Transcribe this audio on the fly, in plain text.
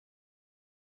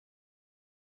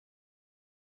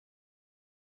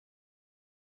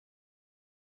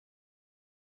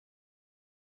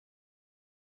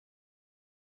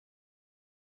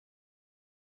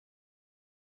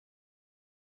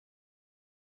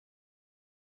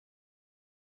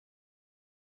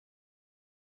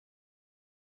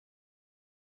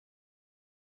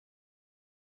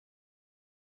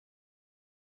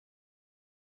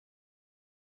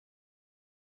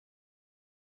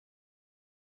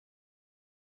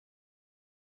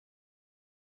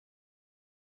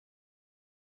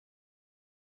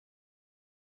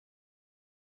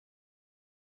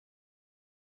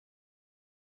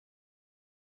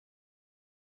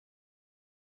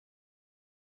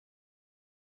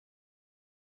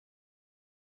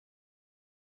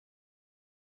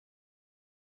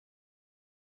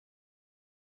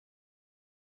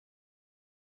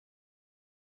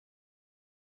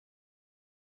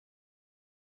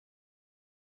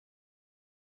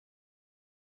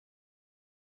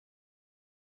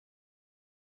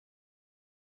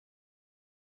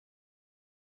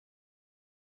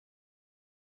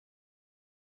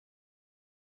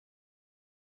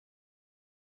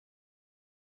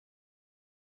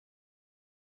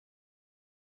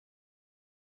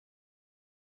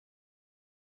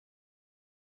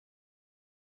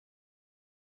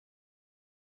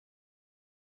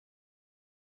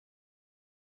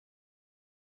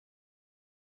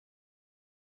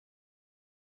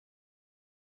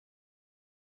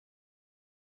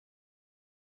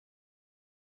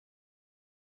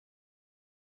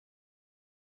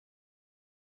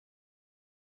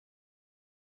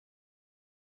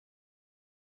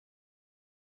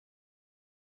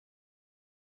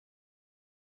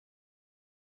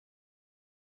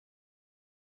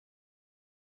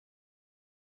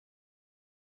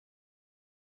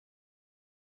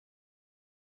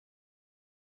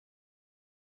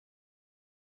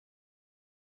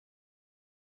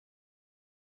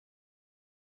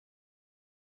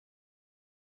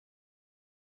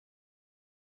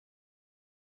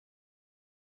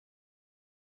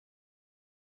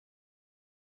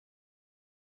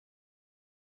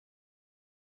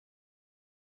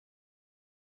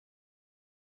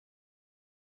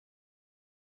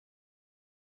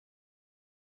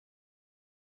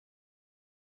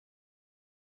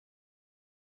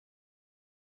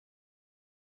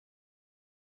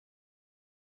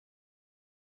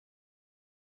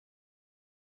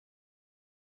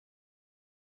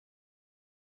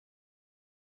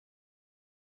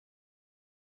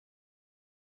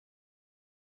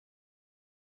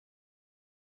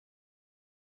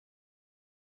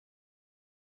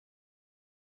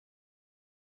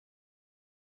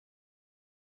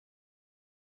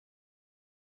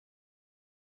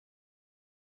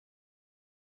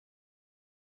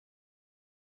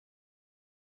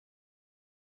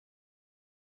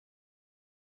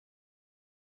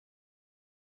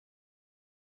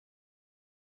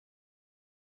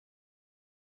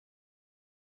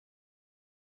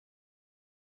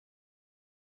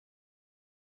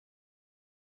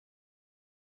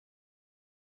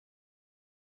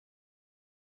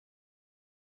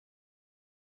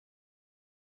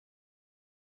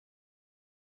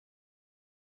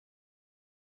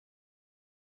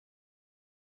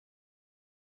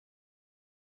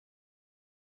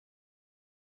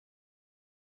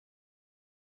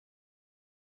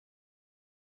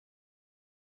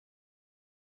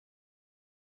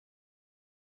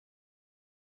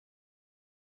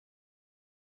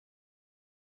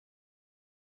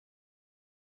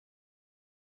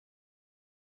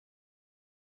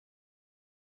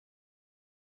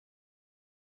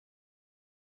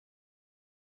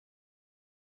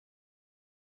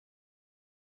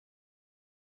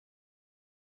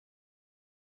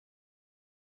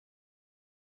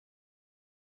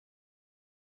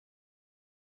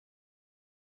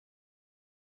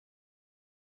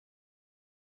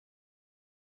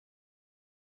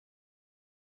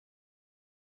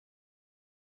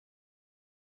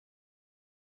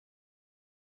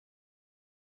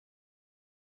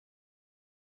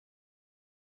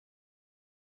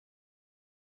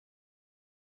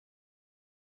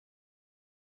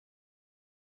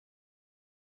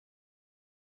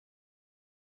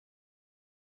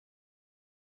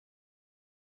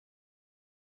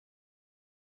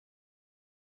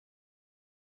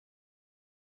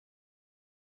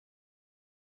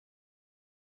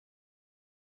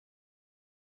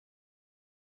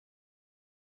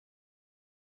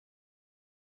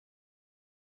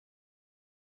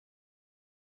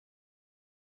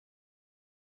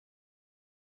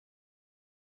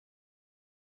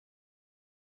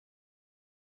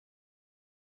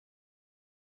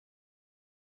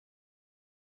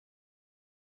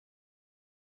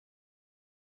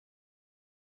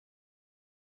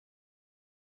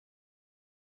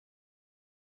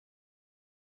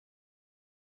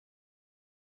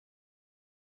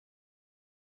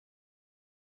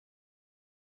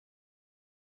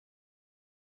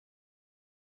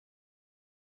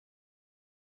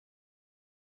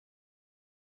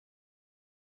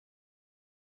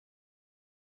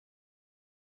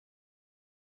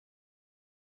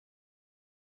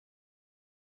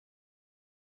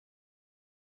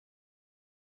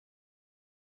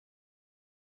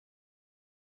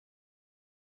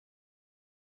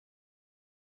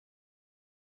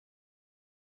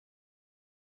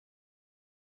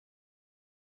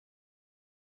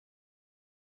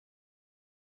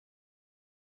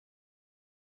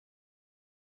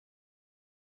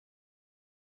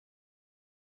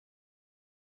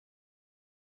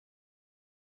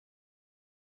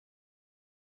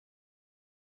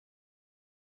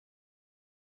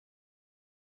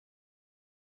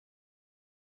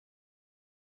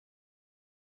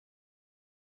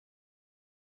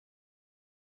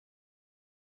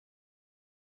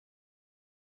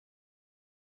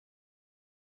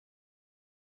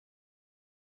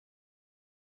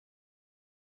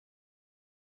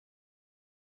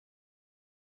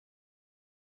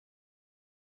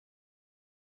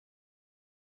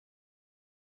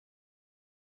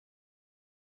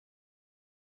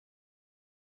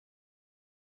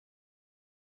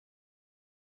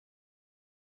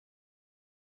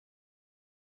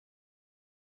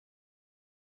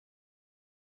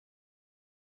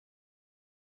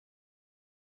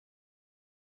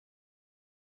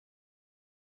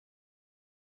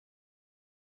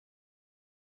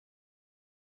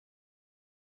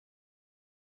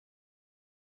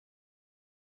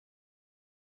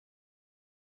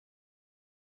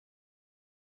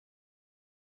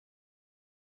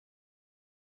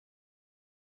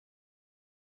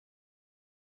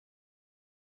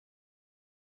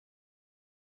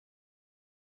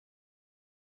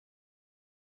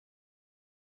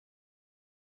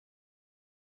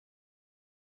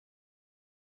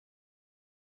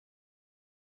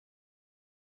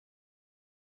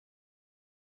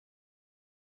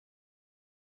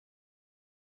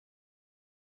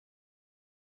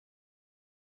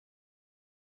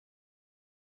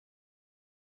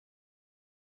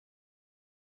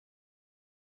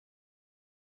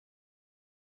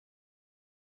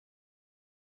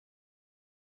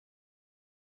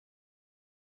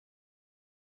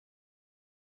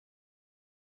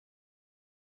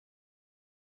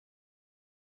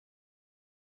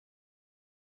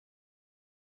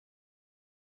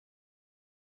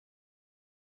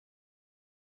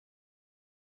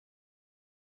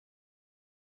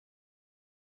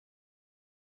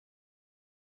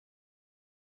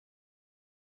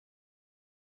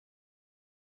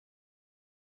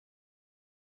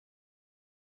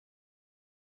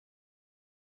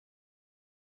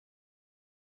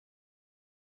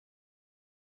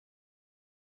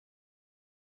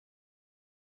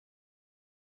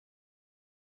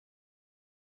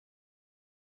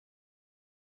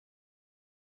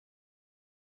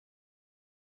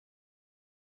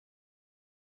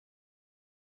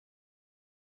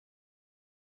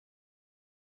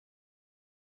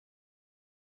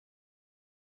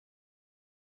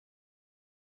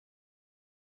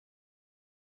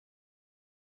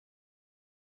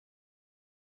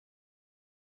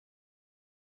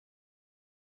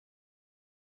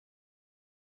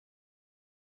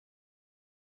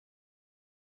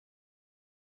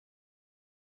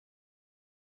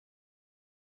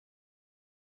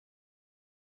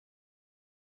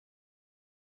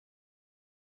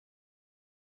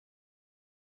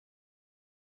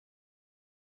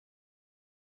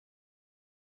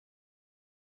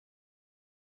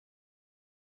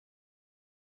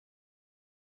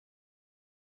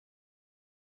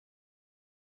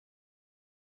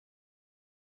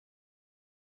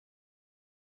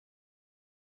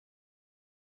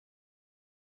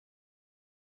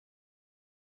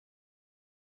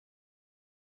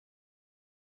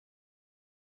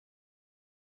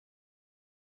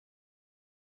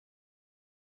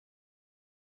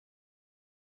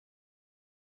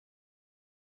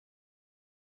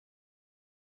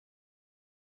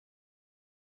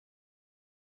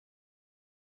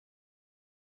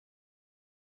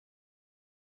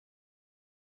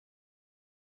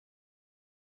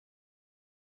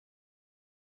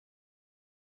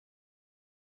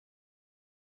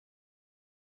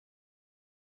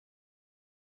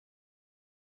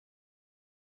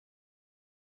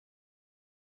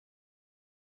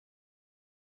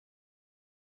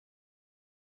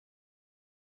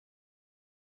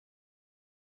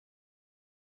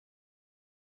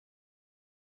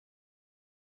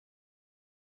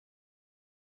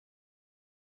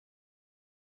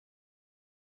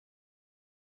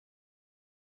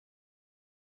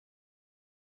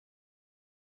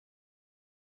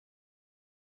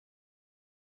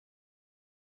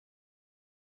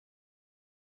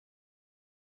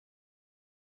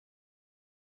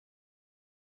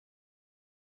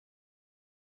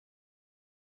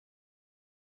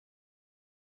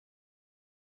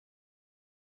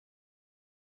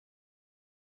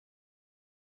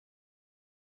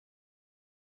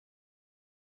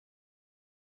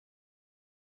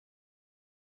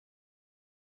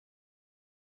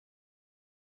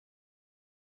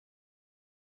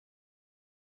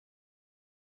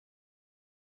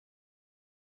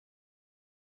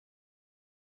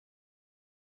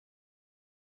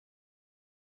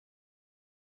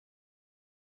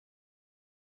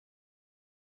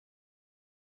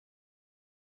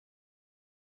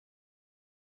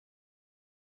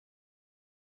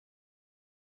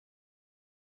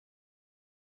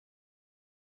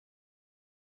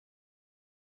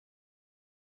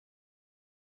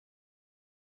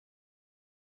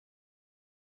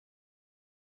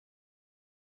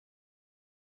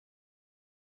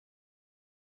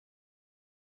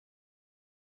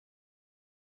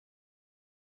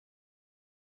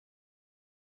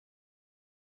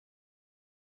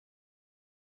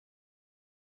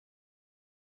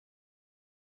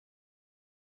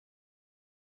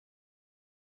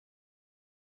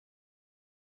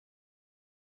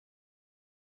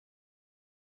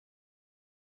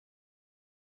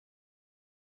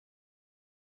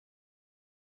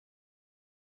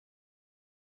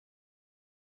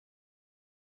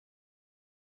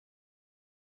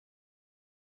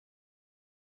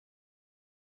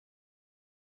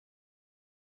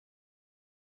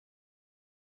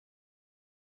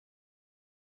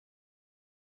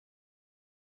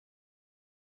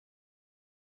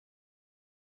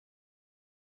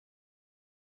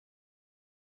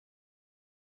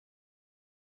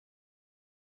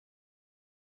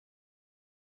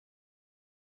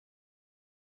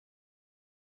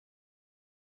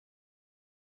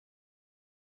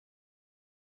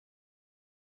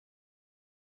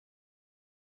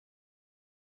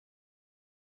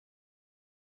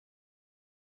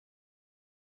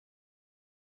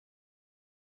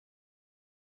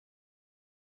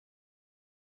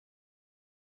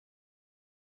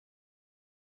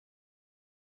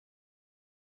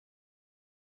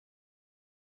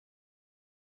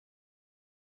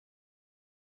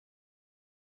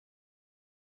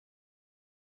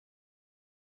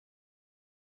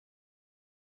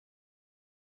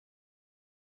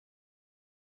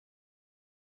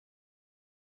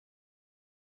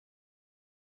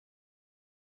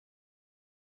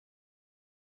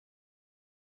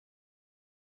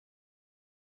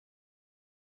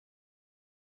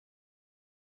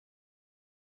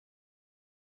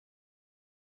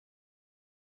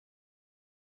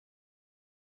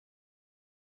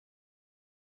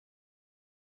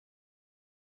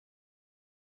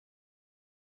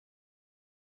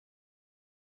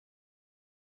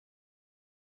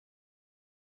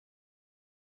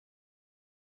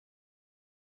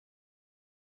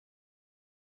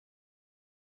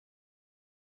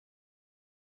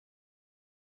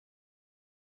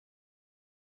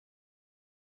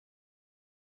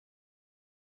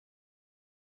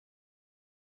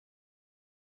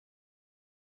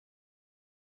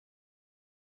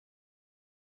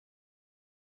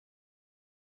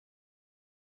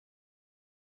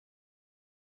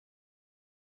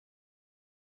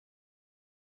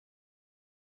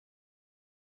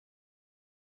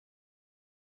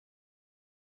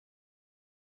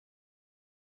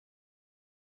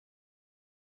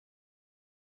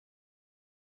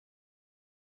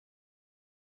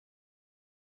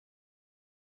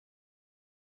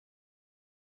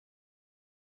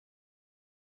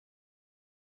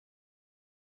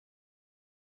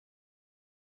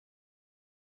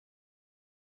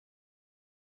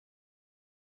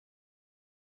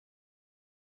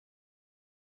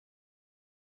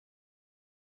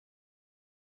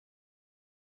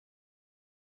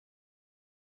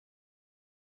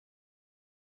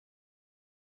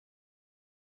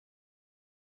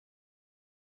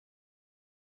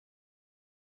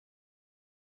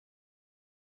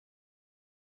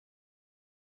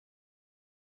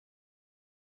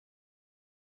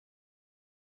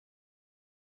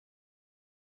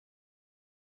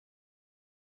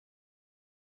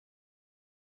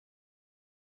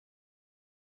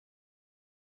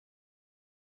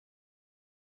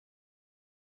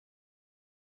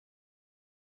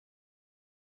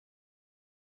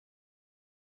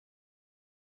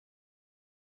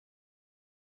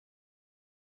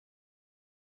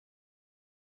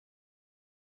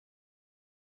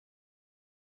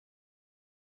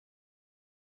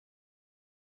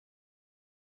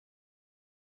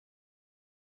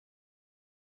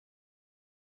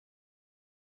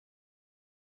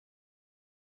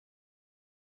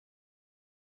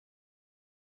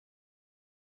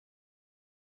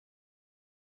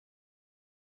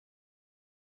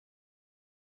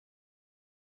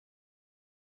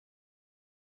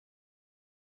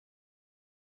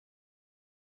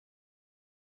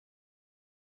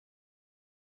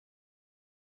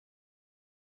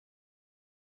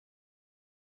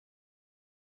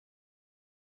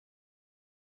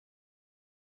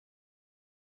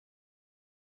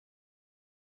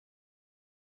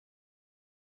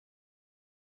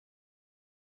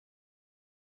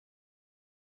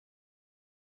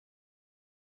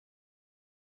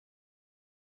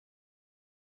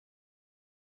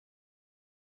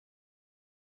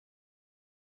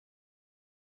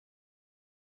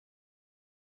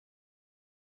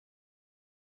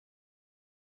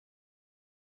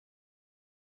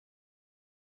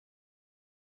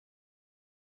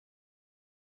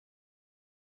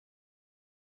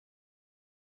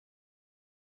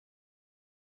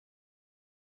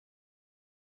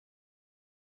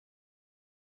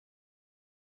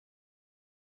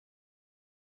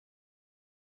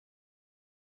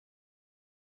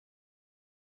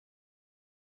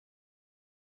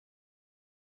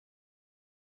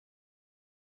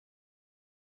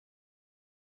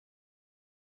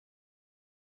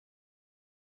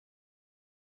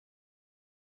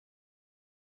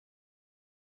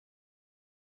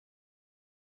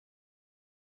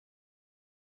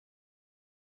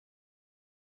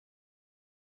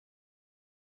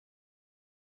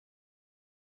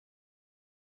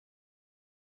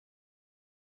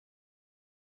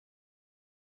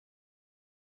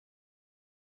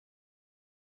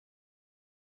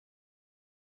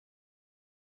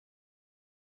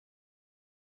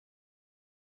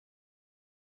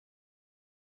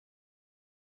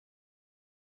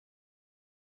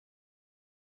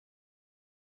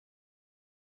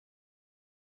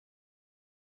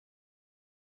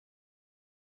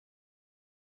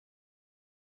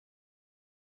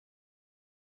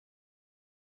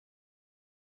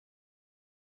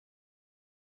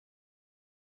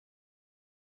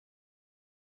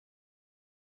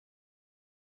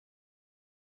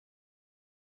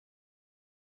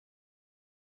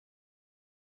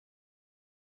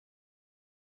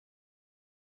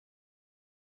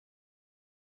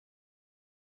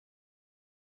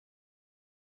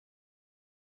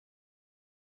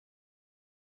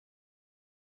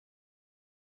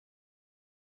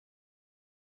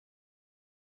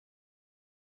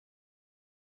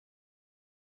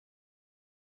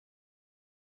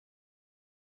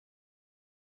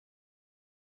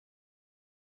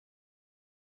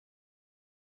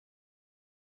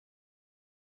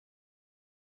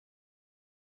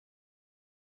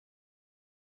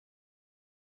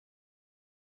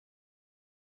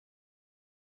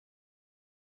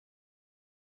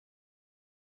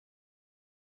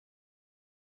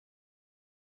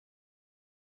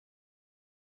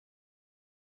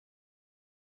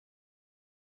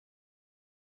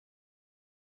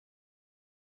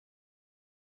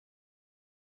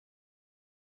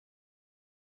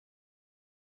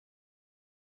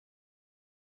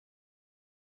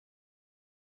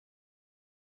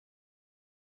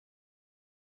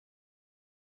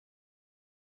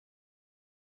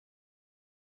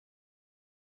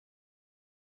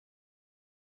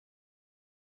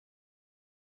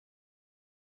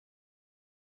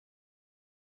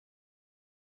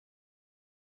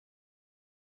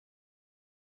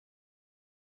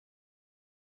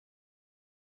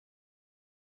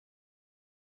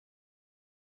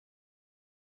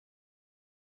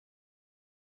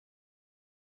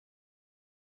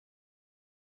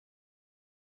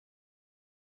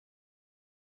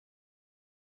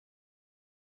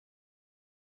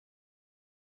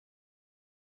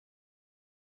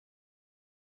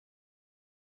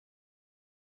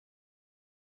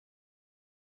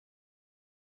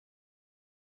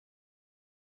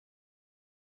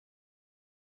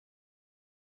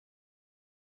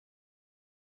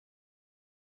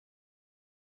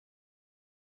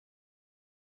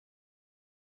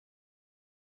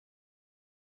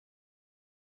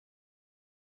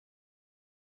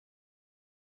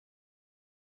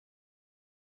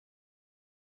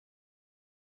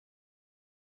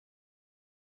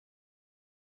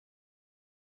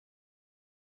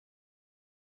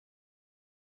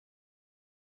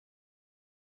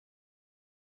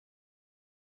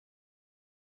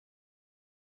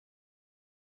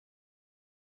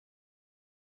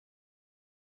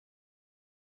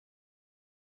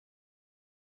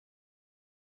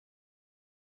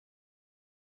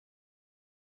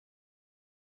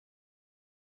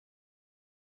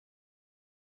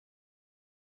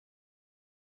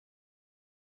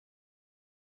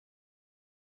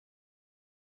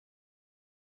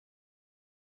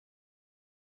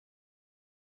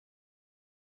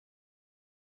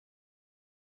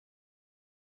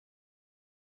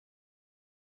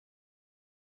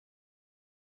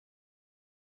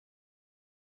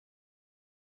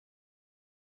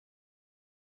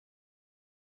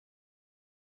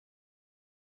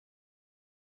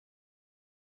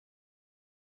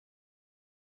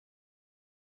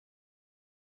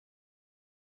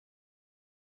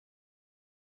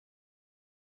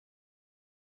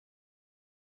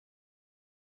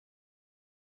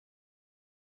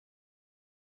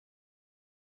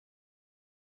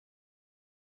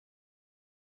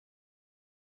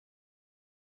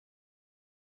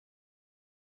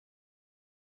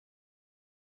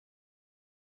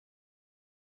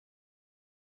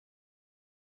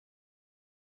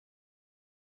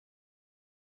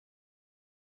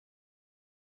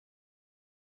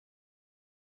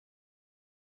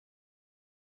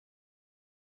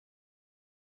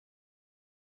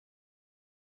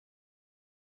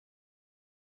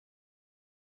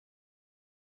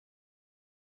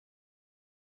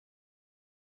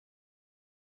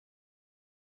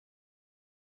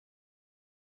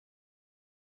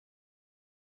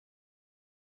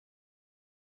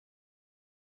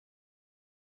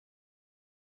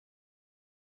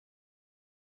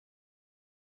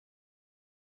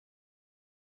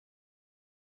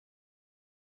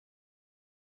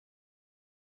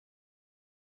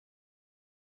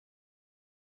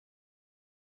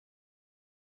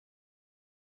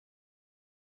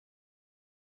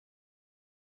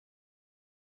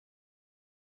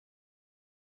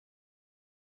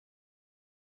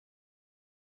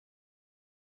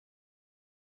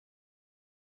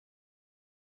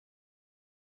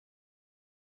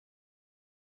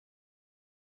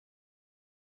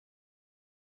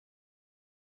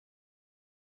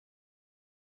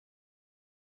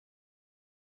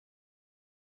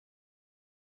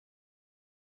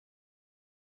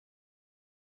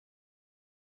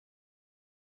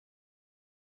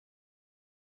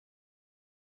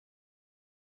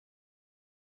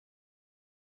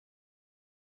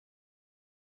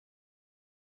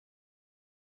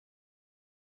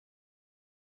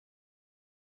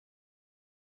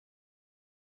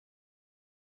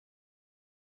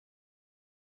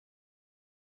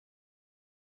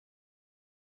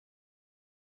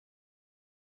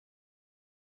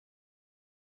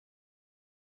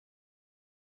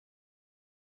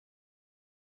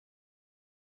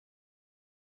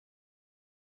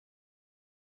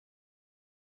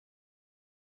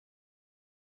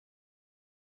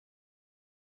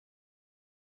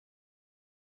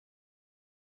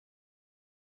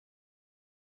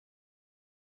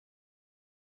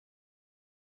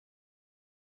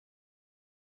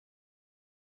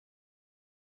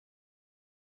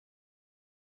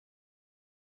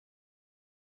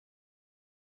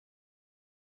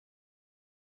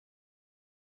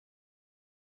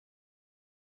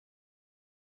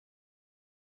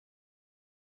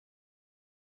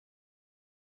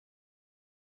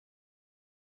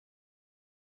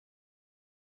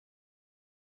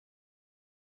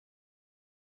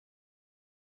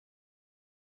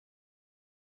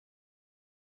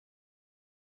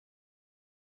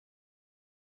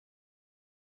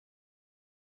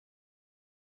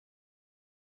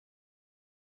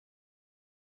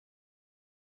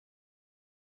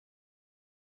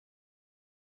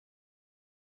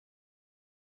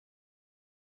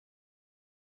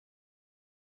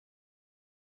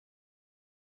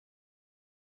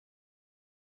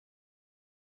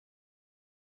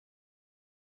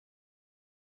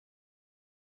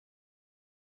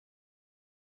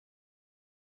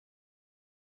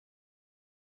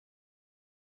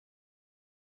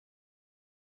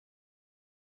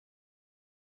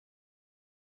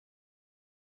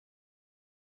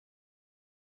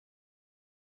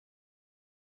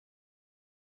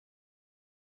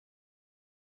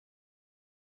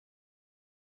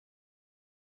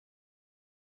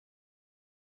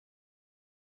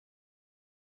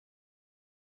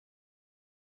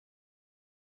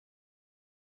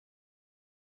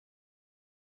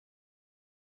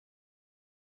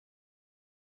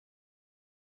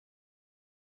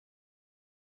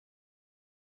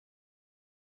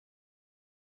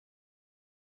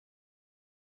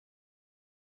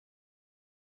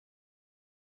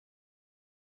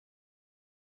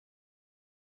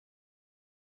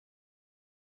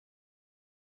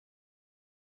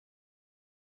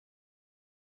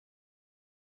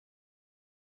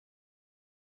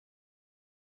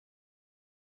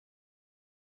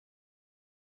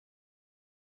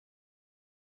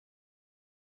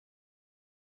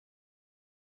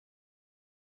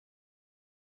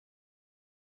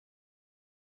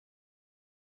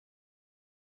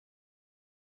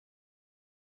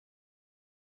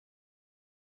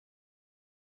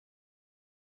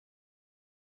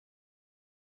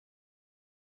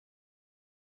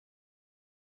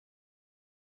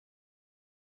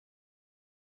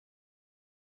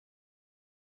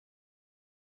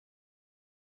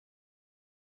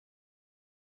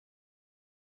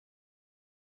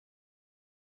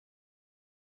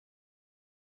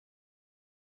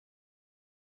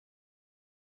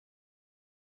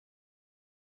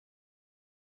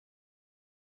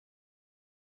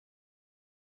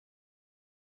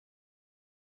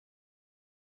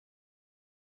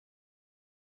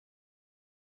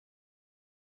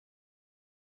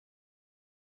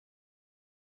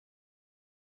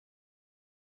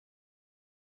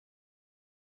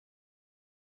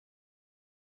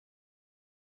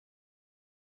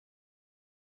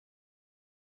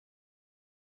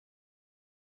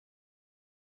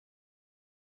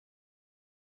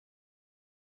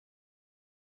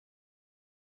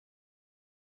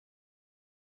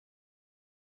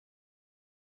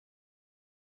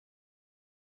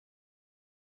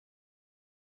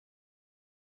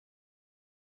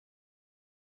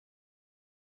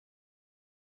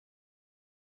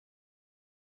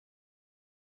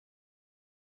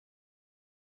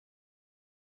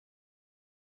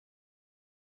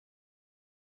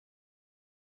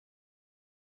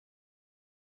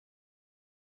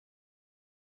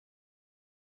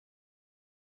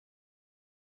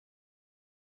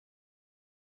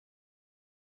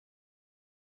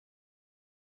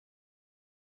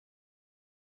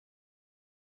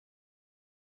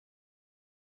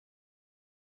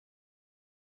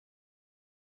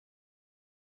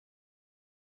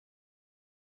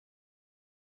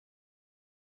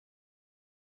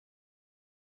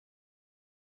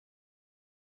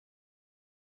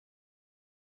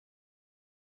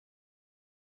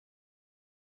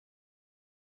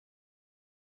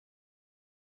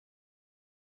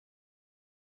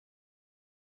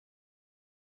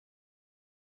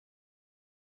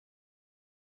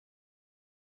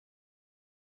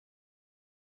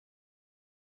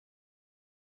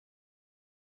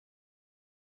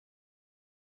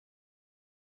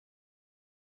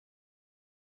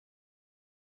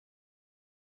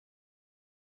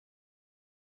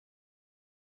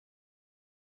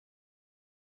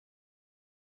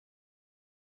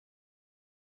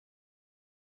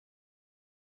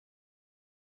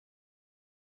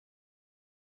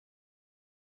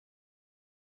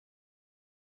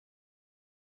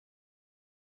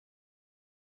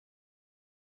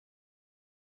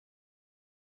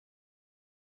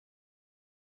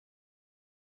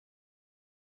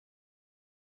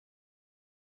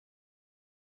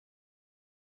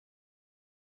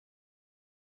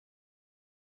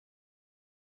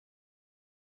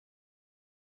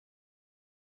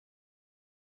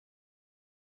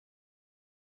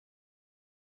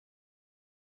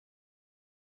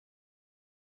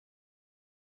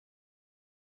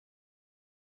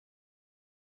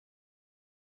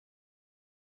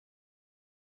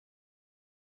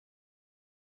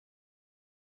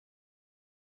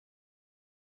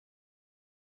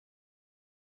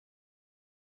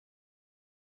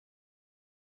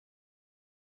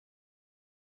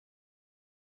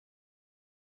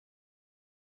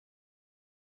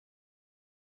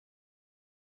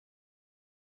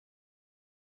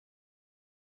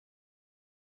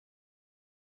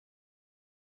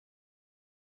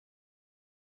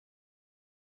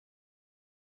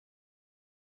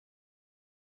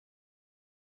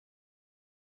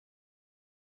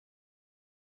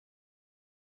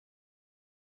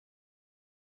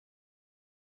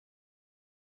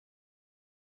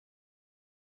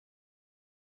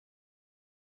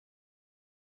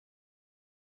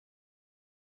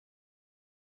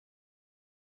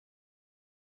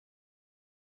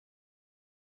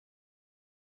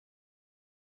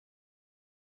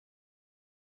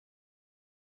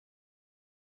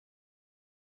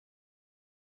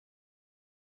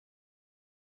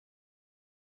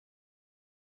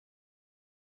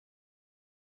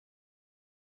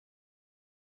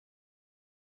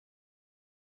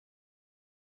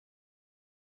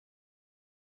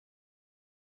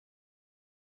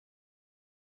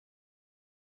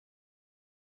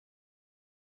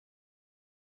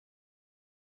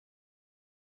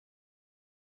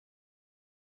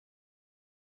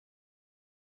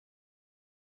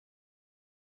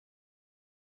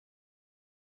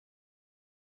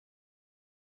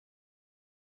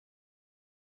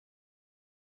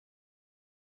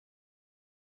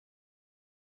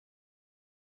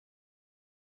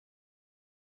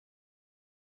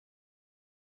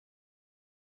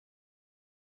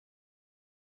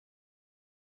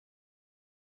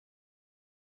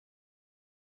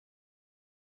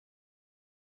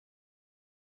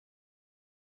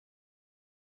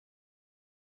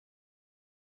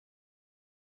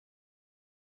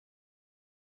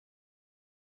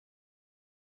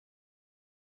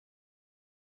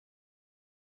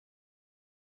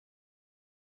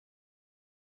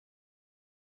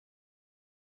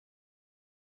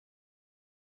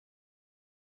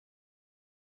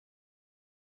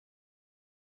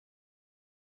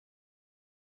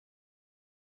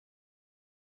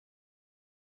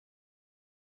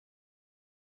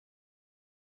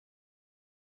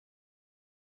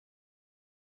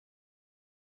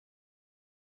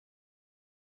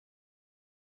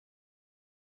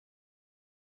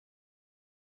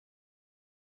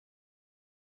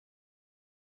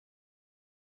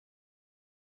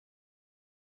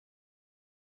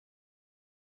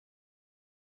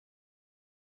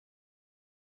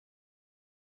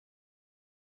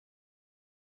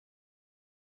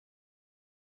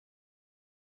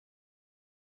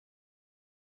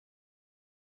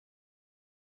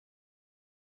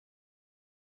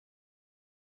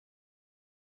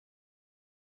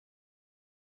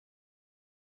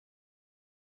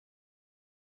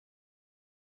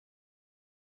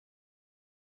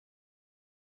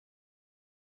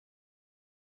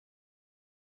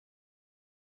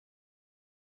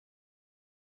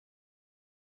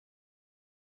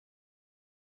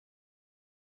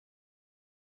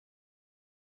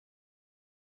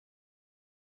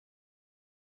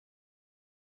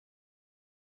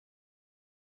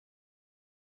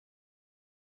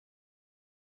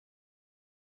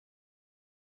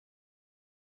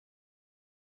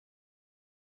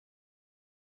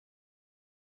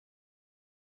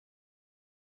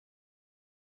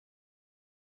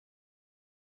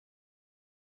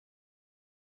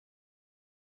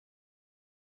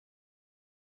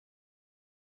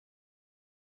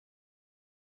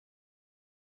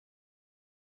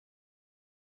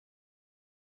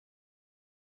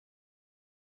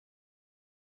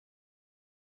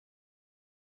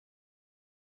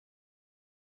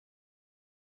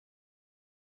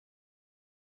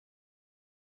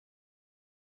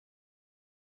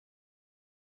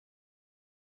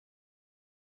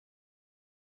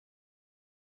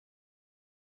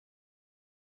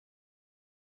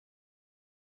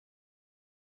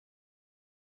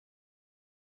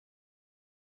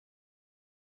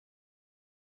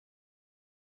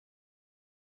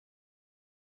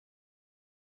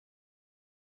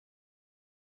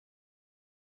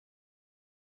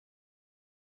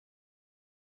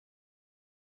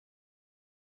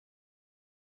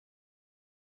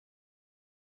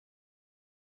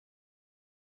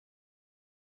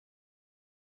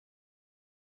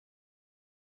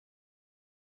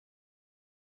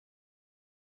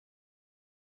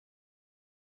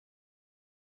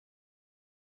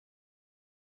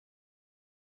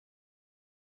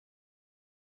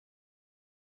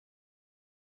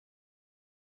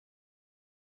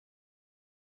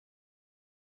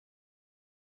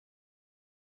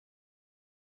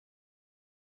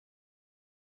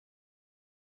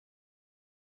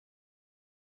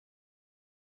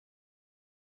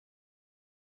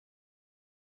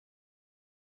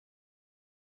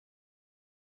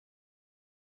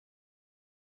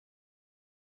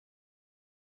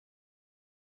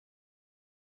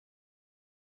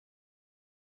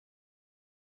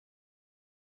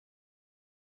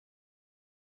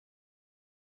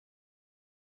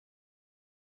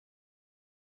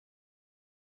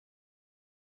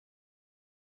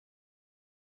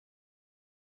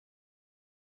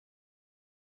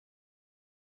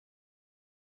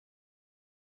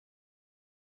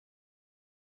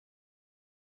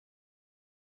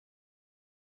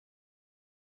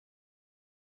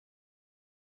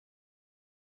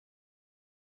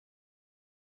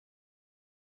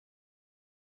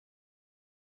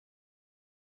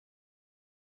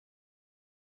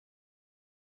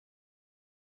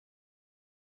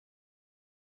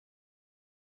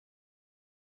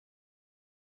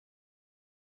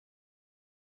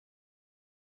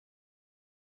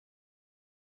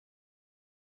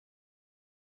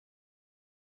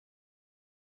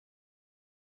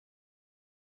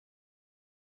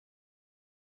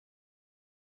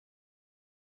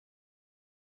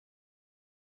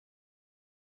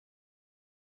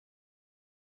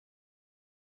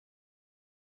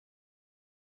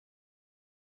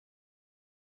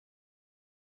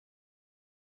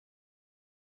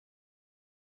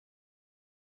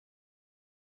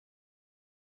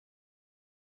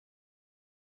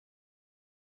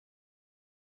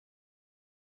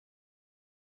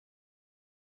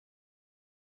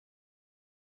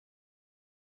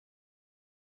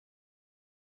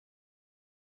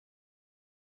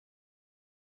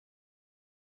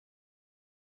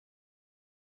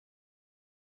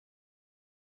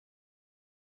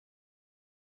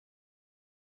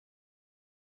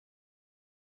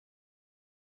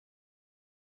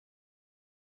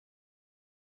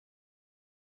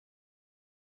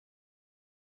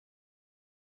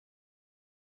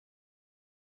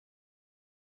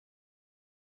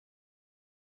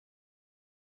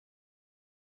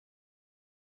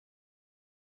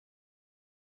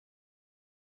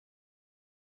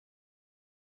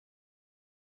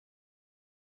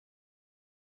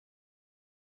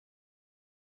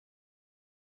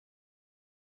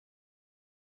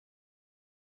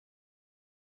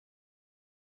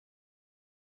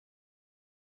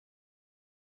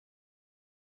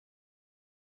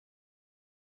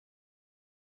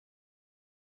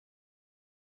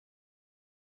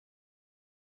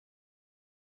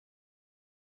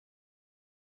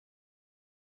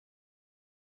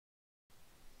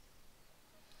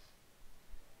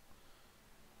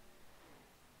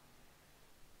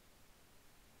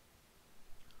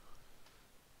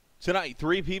Tonight,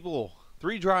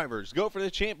 three drivers go for the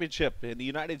championship in the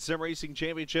United Sim Racing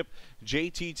Championship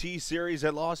JTT Series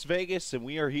at Las Vegas, and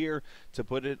we are here to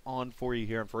put it on for you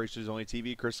here on Racers Only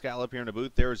TV. Chris Scallop here in the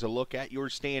booth. There is a look at your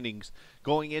standings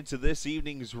going into this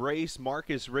evening's race.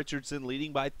 Marcus Richardson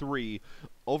leading by 3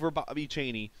 over Bobby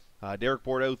Cheney. Derek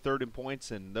Bordeaux third in points,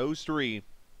 and those three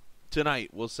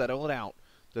tonight will settle it out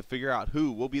to figure out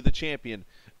who will be the champion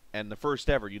and the first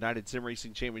ever United Sim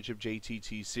Racing Championship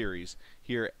JTT Series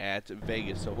here at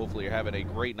Vegas. So hopefully you're having a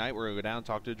great night. We're going to go down and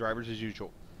talk to the drivers as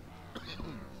usual.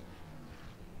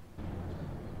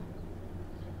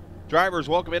 Drivers,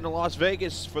 welcome into Las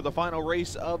Vegas for the final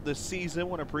race of the season.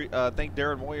 Want to thank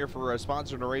Darren Moyer for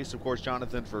sponsoring the race. Of course,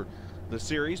 Jonathan for the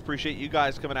series. Appreciate you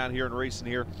guys coming out here and racing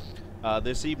here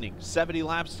this evening. 70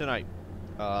 laps tonight.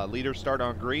 Leaders start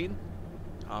on green.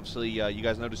 Obviously, you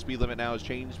guys know the speed limit now has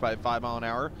changed by 5 miles an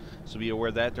hour, so be aware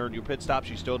of that. During your pit stops,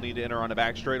 you still need to enter on the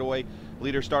back straightaway.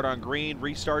 Leaders start on green.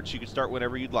 Restarts, you can start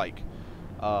whenever you'd like.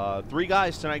 3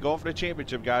 guys tonight going for the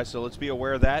championship, guys, so let's be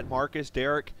aware of that. Marcus,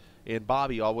 Derek, and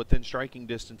Bobby all within striking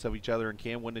distance of each other and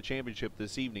can win the championship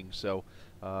this evening. So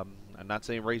I'm not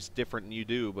saying race different than you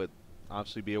do, but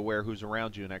obviously be aware who's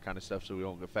around you and that kind of stuff so we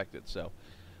don't get affected. So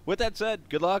with that said,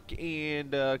 good luck, and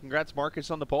congrats,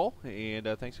 Marcus, on the pole, and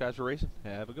thanks, guys, for racing.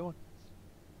 Have a good one.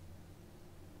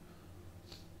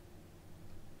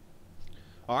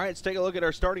 All right, let's take a look at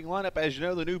our starting lineup. As you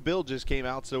know, the new build just came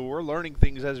out, so we're learning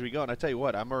things as we go, and I tell you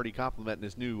what, I'm already complimenting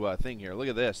this new thing here. Look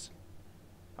at this.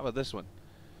 How about this one?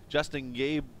 Justin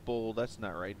Gable, that's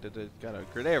not right.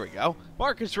 There we go.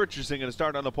 Marcus Richardson going to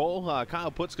start on the pole.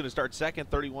 Kyle Putt's going to start second,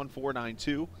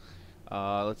 31.492.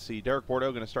 Let's see, Derek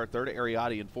Bordeaux going to start third,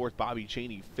 Ariotti in fourth, Bobby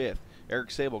Cheney fifth, Eric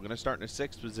Sable going to start in the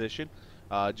 6th position,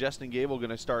 Justin Gable going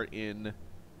to start in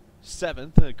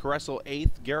 7th, Caressel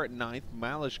 8th, Garrett 9th,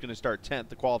 Malish going to start 10th.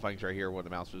 The qualifying's right here where the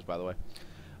mouse was, by the way.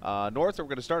 Northrop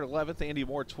going to start 11th, Andy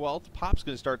Moore 12th, Pop's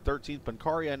going to start 13th,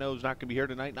 Pancari I know is not going to be here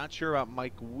tonight, not sure about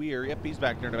Mike Weir, yep, he's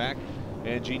back there in the back,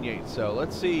 and Gene Yates. So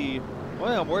let's see,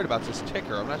 well, I'm worried about this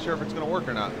ticker, I'm not sure if it's going to work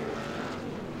or not.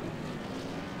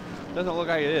 Doesn't look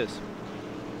like it is.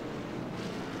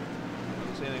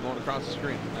 Anything going across the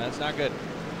screen. That's not good.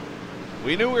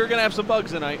 We knew we were going to have some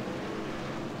bugs tonight.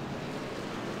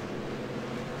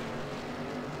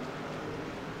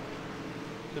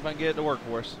 See if I can get it to work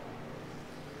for us.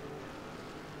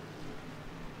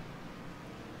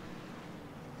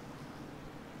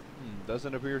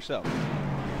 Doesn't appear so.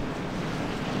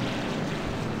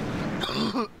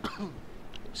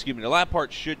 Excuse me. The lap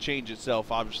part should change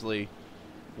itself, obviously,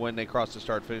 when they cross the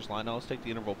start-finish line. Now let's take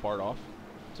the interval part off.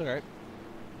 It's all right.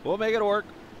 We'll make it work.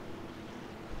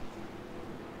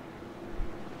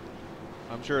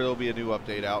 I'm sure there'll be a new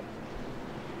update out.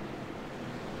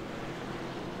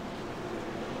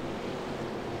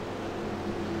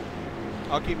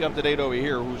 I'll keep you up to date over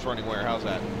here who's running where. How's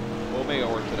that? We'll make it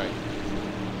work tonight.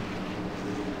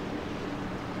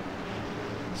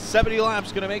 70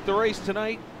 laps going to make the race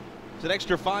tonight. It's an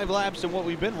extra 5 laps than what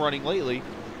we've been running lately.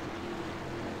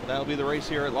 But that'll be the race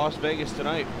here at Las Vegas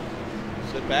tonight.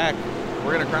 Sit back.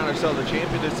 We're going to crown ourselves a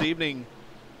champion this evening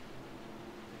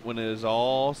when it is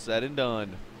all said and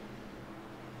done.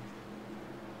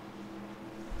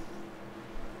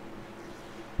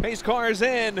 Pace car is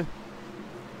in.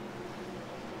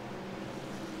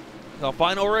 The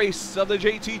final race of the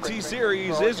JTT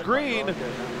Series is green.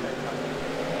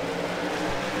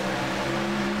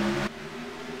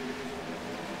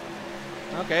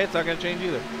 Okay, it's not going to change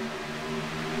either.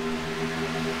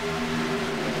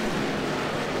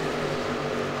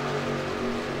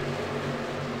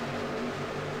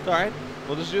 It's all right.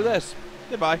 We'll just do this.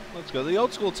 Goodbye. Let's go to the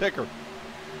old school ticker.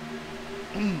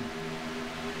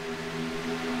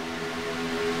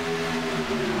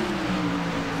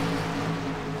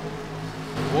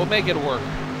 We'll make it work.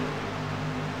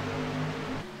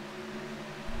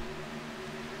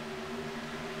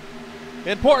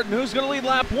 Important. Who's going to lead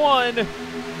lap 1?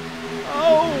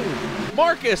 Oh,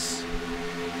 Marcus.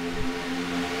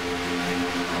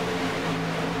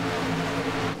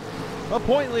 A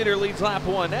point leader leads lap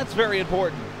 1. That's very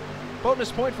important.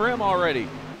 Bonus point for him already.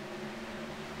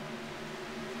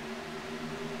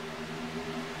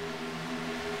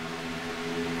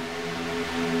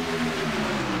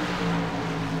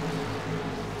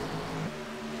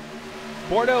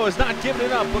 Bordeaux is not giving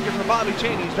it up, looking for Bobby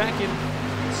Cheney. He's back in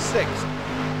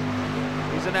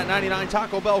 6th. He's in that 99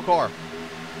 Taco Bell car.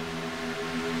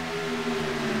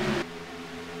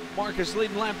 Marcus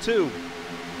leading lap 2.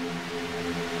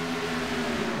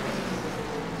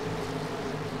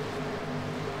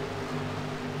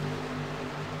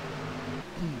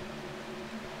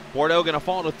 Bordeaux going to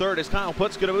fall to 3rd as Kyle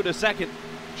Putt's going to move to 2nd.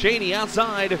 Cheney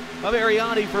outside of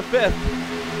Ariani for 5th.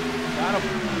 Got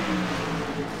him.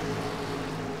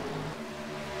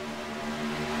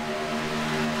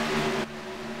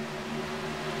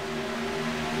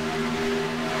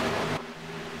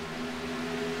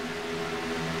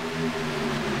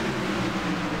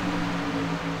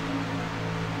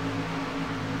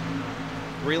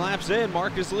 Three laps in,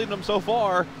 Marcus leading them so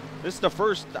far. This is the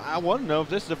first, I want to know if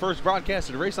this is the first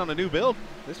broadcasted race on a new build.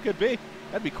 This could be.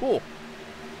 That'd be cool.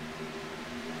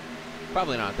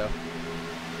 Probably not, though.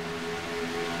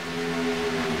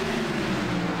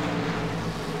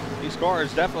 These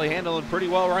cars definitely handling pretty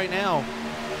well right now.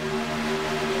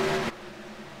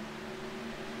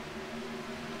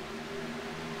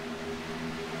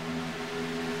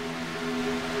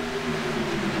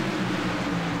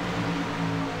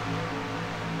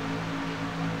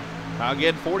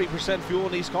 Again, 40% fuel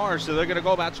in these cars, so they're going to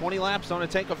go about 20 laps on a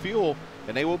tank of fuel,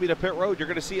 and they will be to pit road. You're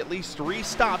going to see at least 3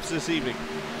 stops this evening.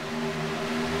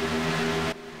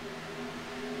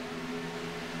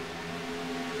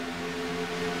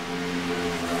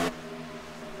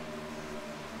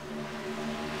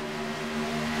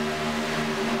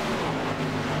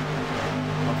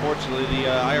 Unfortunately, the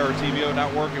IRTVO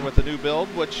not working with the new build,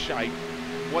 which I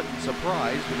wasn't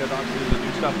surprised because obviously there's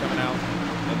new stuff coming out.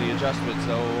 The adjustment,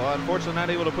 so unfortunately not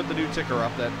able to put the new ticker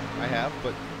up that I have,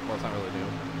 but well, it's not really new.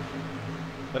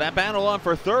 But that battle on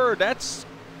for 3rd, that's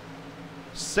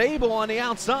Sable on the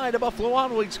outside of Buffalo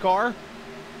Wild Wings car.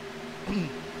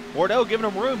 Bordeaux giving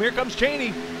him room. Here comes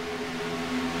Cheney.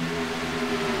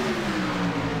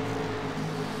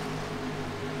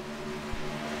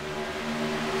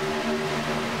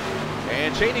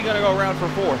 And Cheney gonna go around for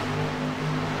 4th.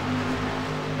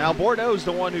 Now Bordeaux's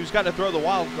the one who's got to throw the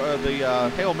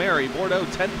Hail Mary. Bordeaux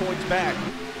 10 points back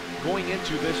going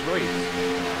into this race.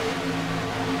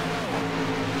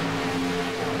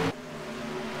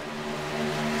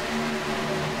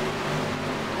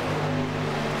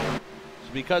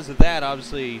 So because of that,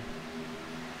 obviously,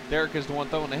 Derek is the one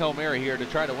throwing the Hail Mary here to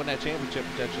try to win that championship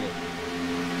potentially.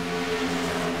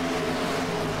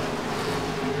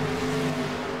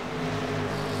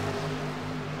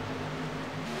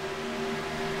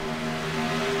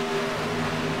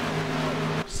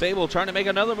 Sable trying to make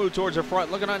another move towards the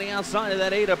front, looking on the outside of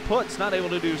that Ada Puts, not able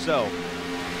to do so.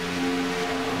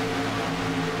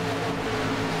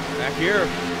 Back here.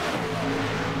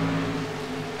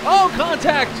 Oh,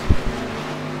 contact!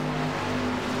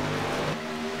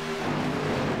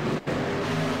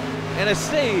 And a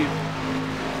save.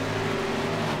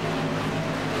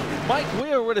 Mike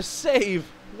Wheeler with a save.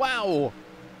 Wow.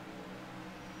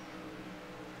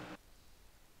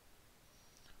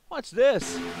 What's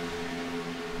this?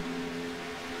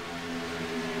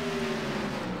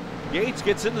 Yates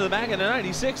gets into the back of the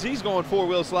 96. He's going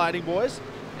 4-wheel sliding, boys.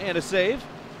 And a save.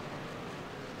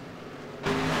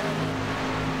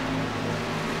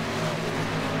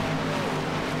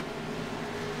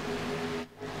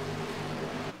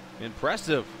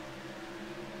 Impressive.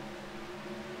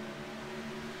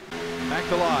 Back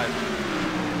to live.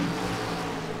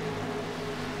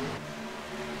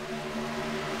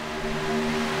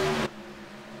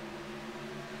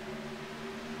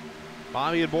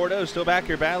 Bobby and Bordeaux still back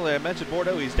here battling. I mentioned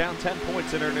Bordeaux, he's down 10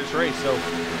 points entering this race, so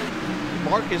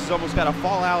Marcus almost got to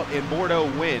fall out and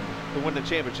Bordeaux win to win the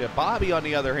championship. Bobby, on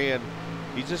the other hand,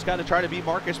 he's just got to try to beat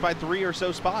Marcus by 3 or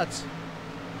so spots.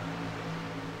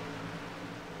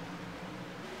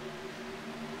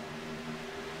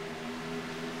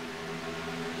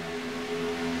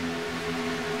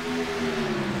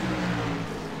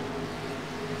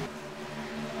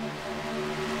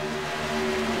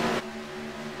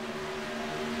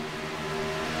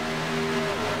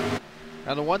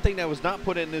 Now, the one thing that was not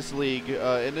put in this league,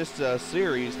 in this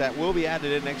series, that will be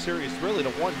added in next series, really the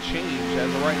one change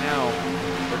as of right now.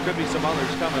 There could be some others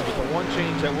coming, but the one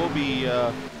change that will be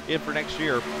in for next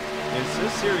year is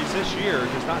this series this year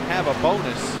does not have a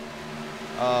bonus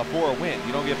for a win.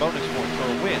 You don't get bonus points for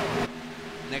a win.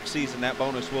 Next season, that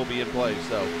bonus will be in play.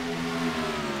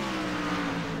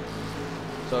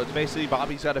 So it's basically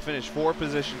Bobby's got to finish 4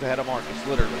 positions ahead of Marcus,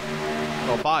 literally.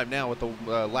 Well, 5 now with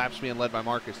the laps being led by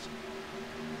Marcus.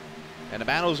 And the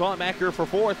battle's on back here for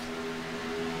 4th.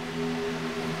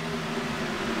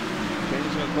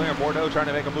 Cheney's going to clear. Bordeaux trying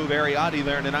to make a move. Ariati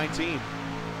there in the 19.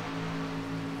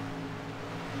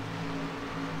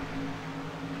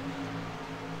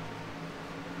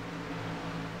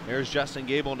 There's Justin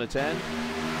Gable in the 10.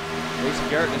 Jason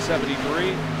Garrett in the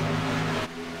 73.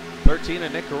 13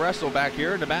 and Nick Carresso back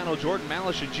here. In the battle, Jordan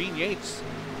Malish and Gene Yates.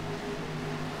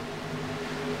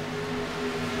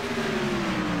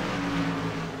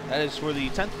 That is for the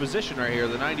 10th position right here,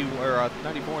 the 94 and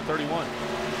 31.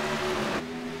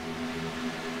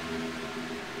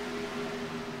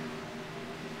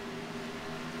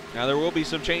 Now there will be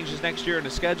some changes next year in the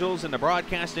schedules and the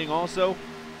broadcasting also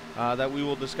that we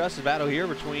will discuss. The battle here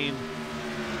between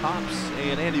Hops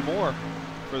and Andy Moore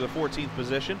for the 14th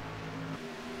position.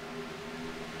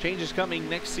 Changes coming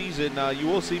next season. You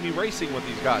will see me racing with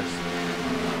these guys.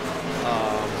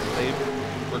 They've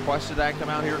requested that I come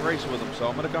out here and race with them, so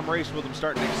I'm going to come race with them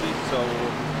starting next season. So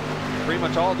pretty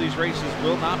much all of these races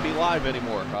will not be live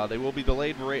anymore. They will be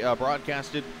delayed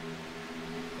broadcasted.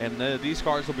 And these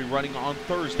cars will be running on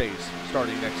Thursdays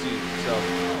starting next season, so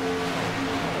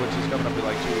which is coming up in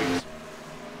like 2 weeks.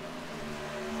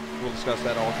 We'll discuss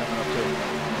that all coming up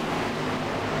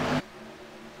too.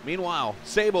 Meanwhile,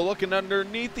 Sable looking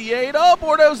underneath the 8. Oh,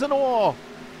 Bordeaux's in the wall.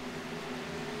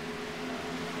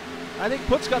 I think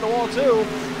Putt's got the wall too.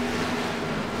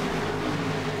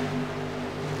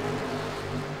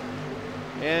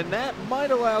 And that might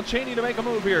allow Cheney to make a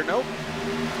move here. Nope.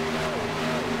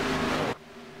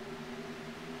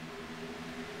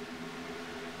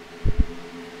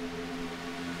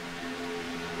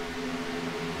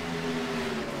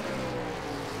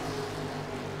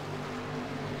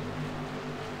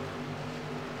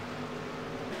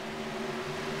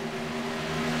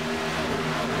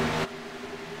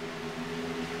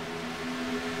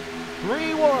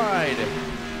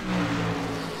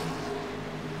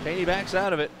 Cheney backs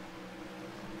out of it.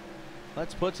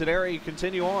 Let's Putts and Airy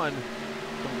continue on.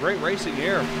 Some great racing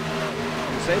here.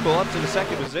 Sable up to the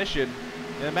 2nd position.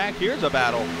 And back here's a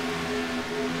battle.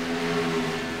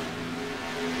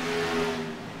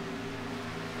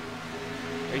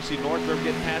 AC Northrop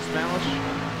getting past Malish.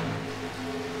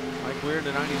 Mike Weir in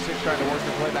the 96 trying to work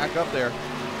his way back up there.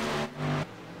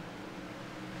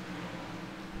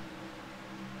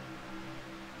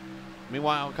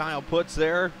 Meanwhile, Kyle Putts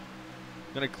there.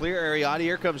 Going to clear Ariati.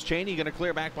 Here comes Cheney. Going to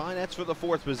clear back behind. That's for the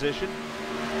 4th position.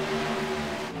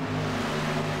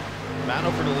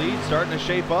 Battle for the lead. Starting to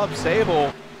shape up.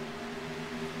 Sable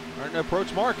starting to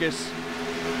approach Marcus.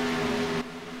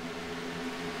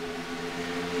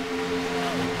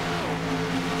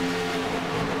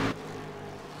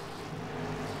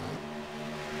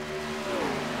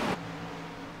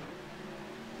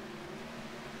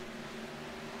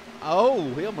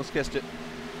 Oh, he almost kissed it.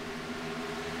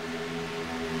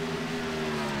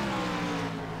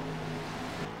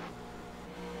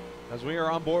 As we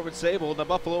are on board with Sable, the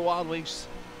Buffalo Wild Wings.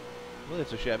 Well,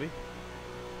 it's a Chevy.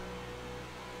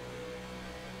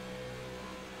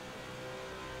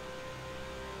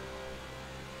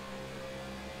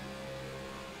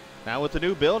 Now with the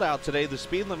new build out today, the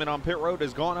speed limit on pit road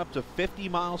has gone up to 50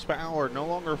 miles per hour, no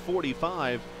longer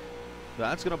 45. So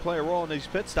that's going to play a role in these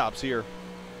pit stops here.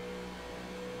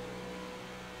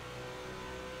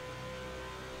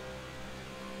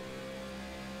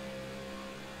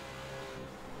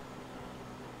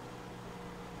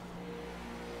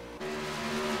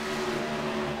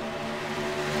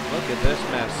 Look at this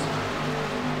mess.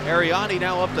 Ariani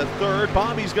now up to 3rd.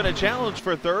 Bobby's going to challenge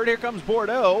for 3rd. Here comes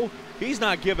Bordeaux. He's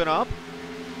not giving up.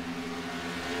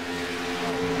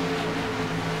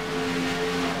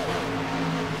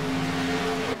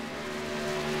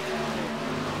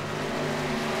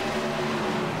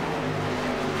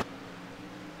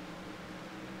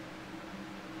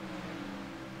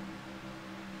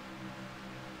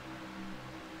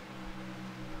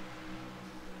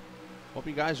 Hope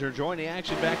you guys are enjoying the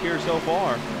action back here so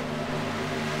far.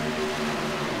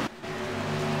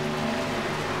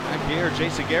 Back here,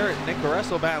 Jason Garrett and Nick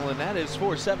Carresso battling. That is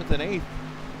for 7th and 8th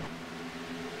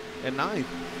and 9th.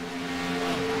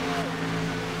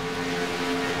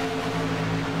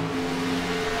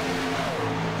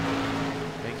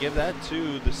 And give that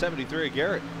to the 73 of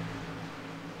Garrett.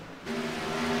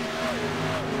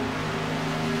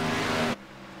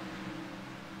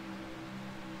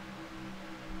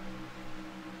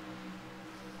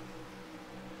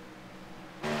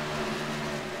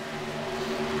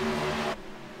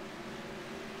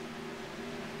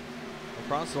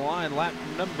 Across the line, lap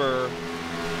number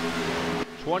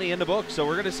 20 in the book. So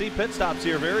we're going to see pit stops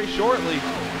here very shortly.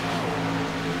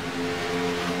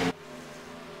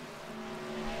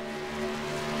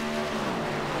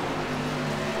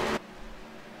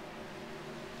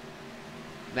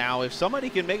 Now, if somebody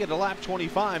can make it to lap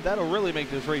 25, that'll really make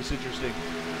this race interesting.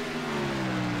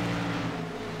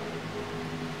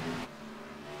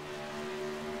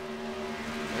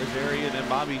 There's Arian and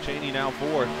Bobby Cheney now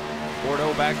 4th.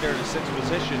 Bordeaux back there in the 6th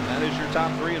position. That is your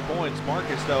top 3 in points.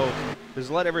 Marcus, though,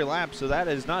 has led every lap, so that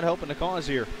is not helping the cause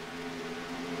here.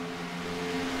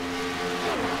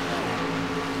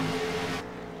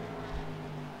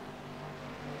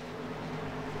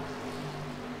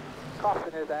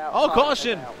 is out. Oh,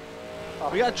 caution.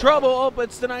 We got trouble. Oh,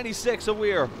 it's the 96 of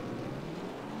Weir.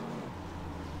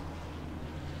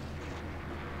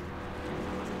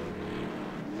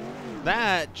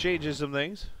 That changes some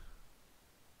things.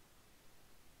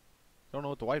 Don't know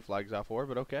what the white flag's out for,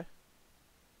 but okay.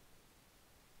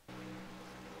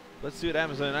 Let's see what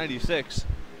happens in the 96.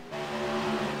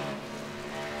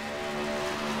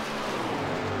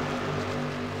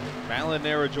 Malin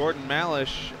there with Jordan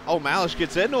Malish. Oh, Malish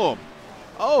gets into him.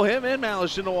 Oh, him and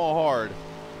Malish in the wall hard.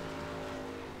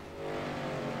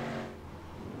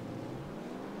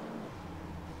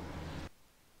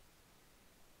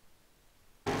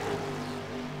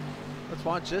 Let's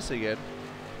watch this again.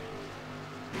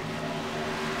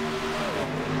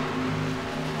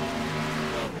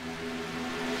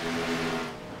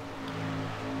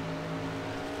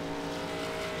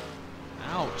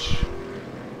 Ouch.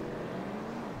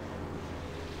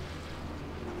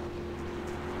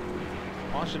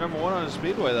 Caution number 1 on the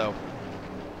speedway, though.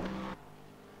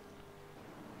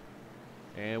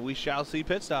 And we shall see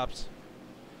pit stops.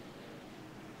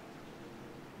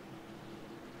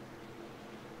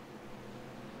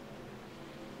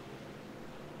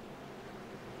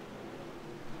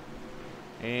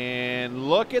 And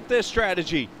look at this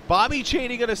strategy. Bobby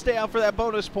Chaney going to stay out for that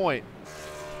bonus point.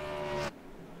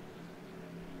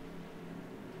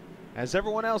 As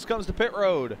everyone else comes to pit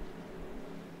road.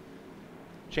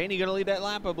 Chaney going to lead that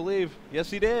lap, I believe. Yes,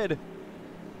 he did.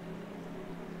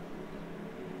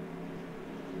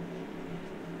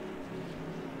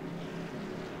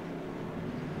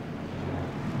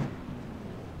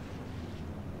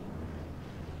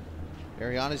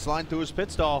 Ariani's line through his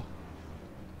pit stall.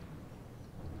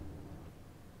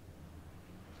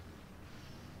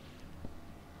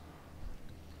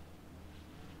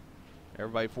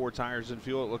 Everybody 4 tires and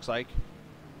fuel, it looks like.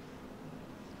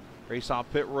 Race off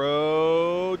pit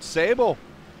road. Sable.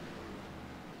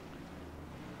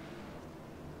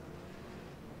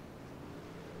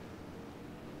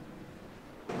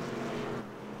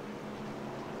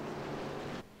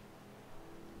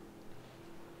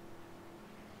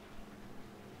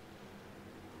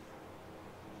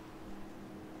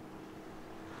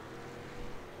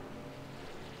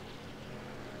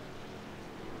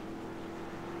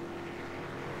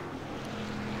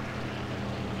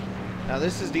 Now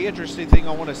this is the interesting thing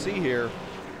I want to see here.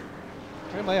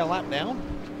 Anybody a lap down?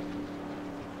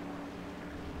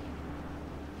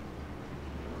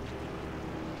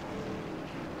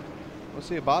 Let's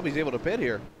see if Bobby's able to pit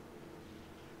here.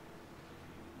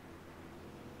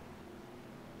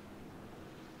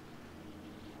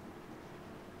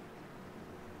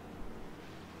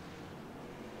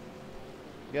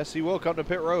 Yes, he will come to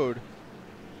pit road.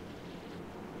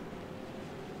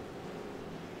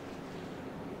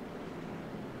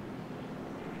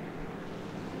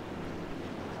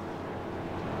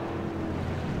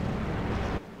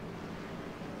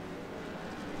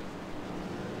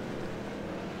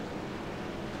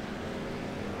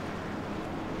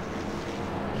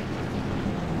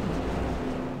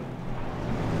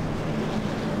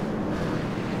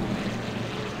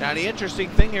 Now the interesting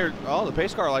thing here, oh, the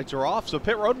pace car lights are off, so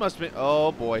pit road must be,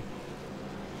 oh boy.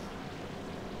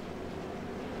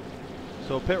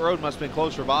 So pit road must have been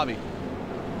closed for Bobby.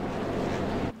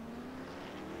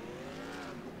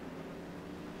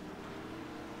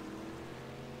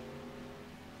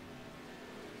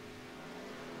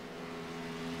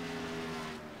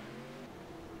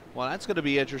 Well, that's going to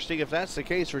be interesting if that's the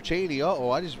case for Chaney.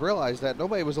 Uh-oh, I just realized that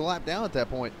nobody was a lap down at that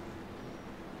point.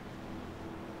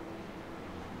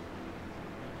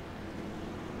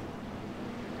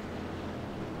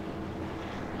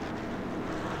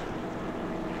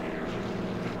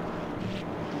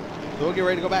 So we'll get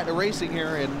ready to go back to racing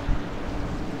here, and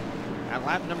at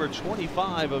lap number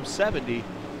 25 of 70,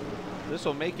 this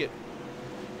will make it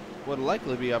what will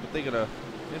likely be, I'm thinking,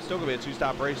 it's still going to be a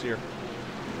 2-stop race here.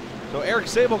 So Eric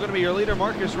Sable going to be your leader,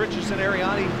 Marcus Richardson,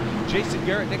 Ariani, Jason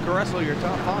Garrett, Nick Caressel, your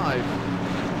top 5.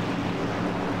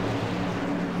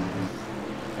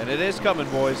 And it is coming,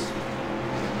 boys.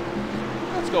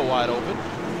 Let's go wide open.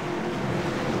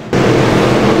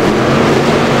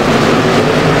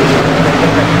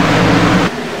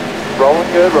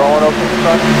 Rolling good, rolling open the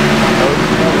front.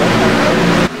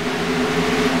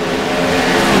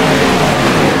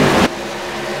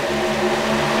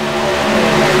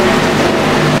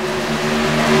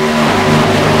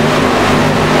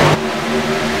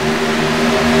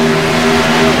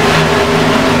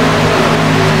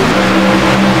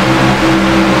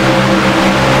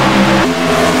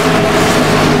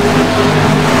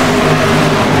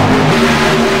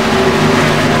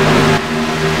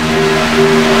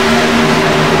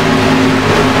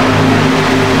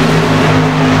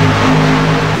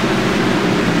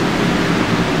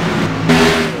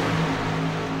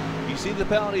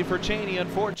 penalty for Cheney,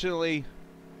 unfortunately.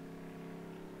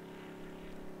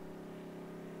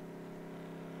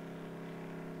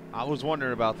 I was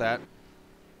wondering about that.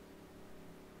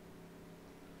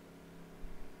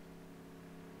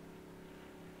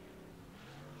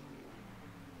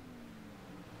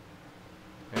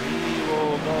 And he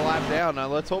will go a lap down. Now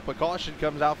let's hope a caution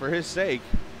comes out for his sake,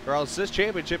 or else this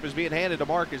championship is being handed to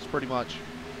Marcus pretty much.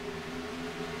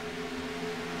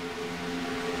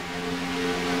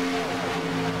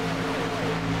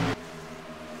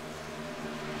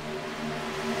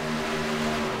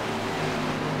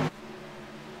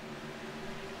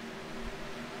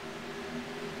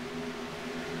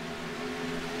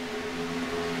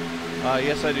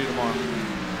 Yes, I do tomorrow.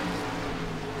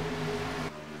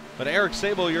 But Eric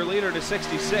Sable, your leader to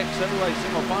 66. Everybody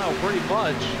single file pretty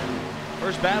much.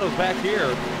 First battle's back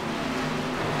here.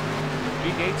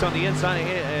 Pete Gates on the inside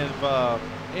of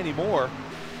Andy Moore.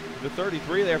 The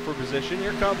 33 there for position.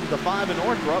 Here comes the 5 in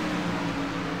Northrop.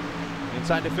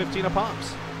 Inside to 15 of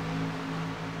Pops.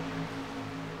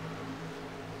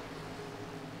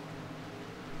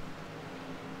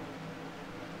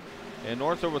 And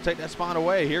Northrop will take that spot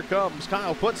away. Here comes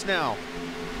Kyle Putz now.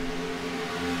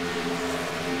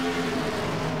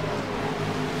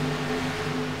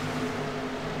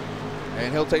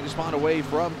 And he'll take the spot away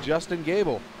from Justin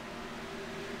Gable.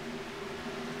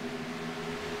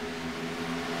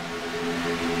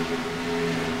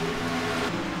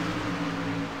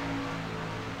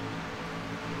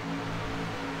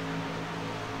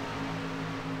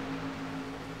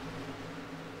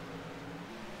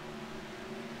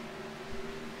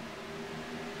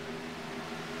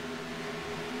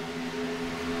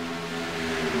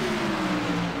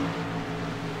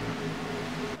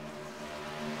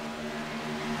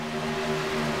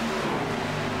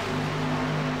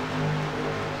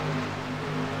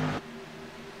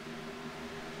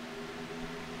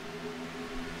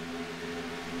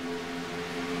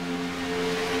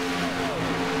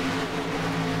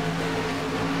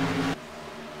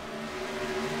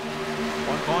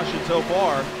 Caution so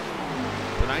far.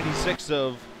 The 96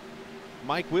 of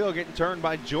Mike Wheel getting turned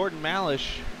by Jordan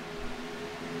Malish.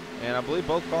 And I believe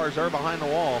both cars are behind the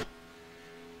wall.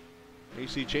 You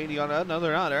see Cheney on that. No,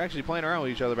 they're not. They're actually playing around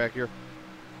with each other back here.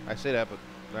 I say that, but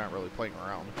they're not really playing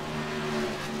around.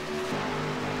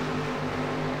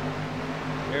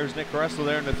 There's Nick Russell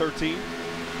there in the 13.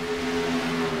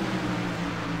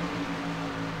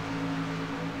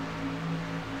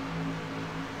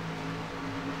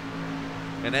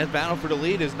 And that battle for the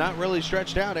lead is not really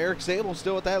stretched out. Eric Sable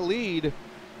still with that lead.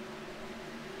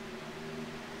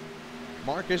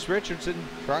 Marcus Richardson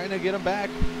trying to get him back.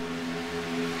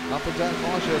 Up and down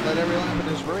caution, led every lap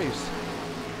in this race.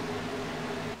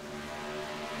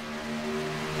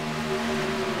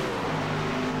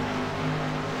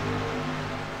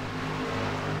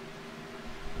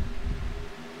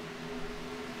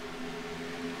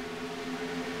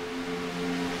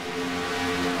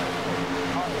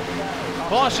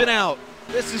 Caution out.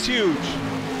 This is huge.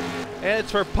 And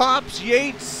it's for Pops,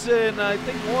 Yates, and I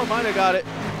think Moore might have got it.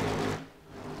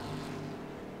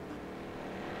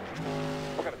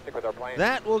 We're going to stick with our plan.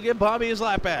 That will give Bobby his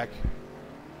lap back.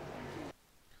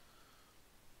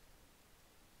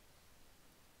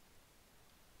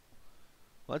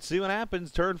 Let's see what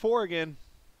happens. Turn 4 again.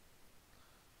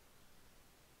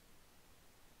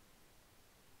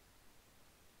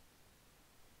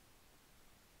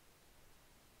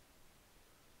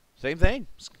 Same thing.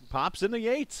 Pops into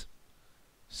Yates.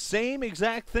 Same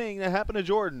exact thing that happened to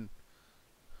Jordan.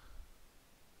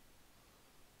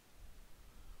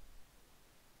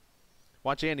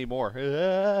 Watch Andy Moore.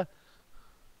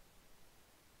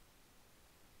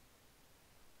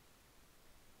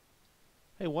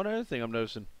 Hey, one other thing I'm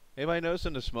noticing. Anybody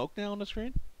noticing the smoke now on the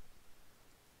screen?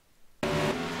 Noticing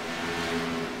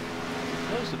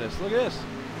this. Look at this.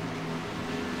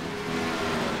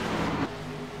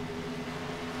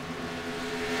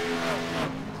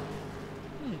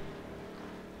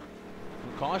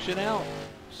 Caution out.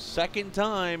 Second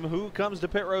time. Who comes to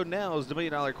pit road now is the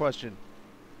 $1 million question.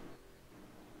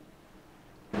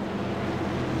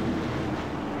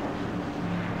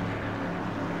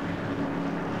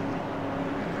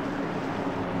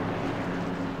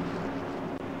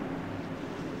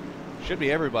 Should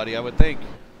be everybody, I would think.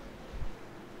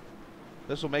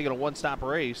 This will make it a one-stop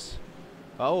race.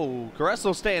 Oh,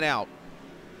 Carresso staying out.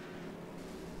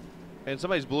 And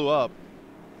somebody's blew up.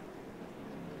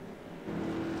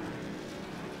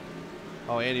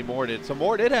 Oh, Andy Moore did. So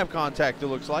Moore did have contact, it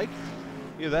looks like.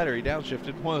 Either that or he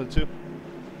downshifted. One of the two.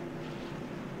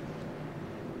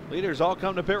 Leaders all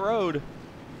come to pit road.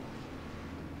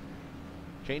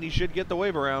 Cheney should get the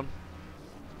wave around.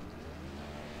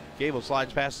 Gable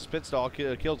slides past his pit stall,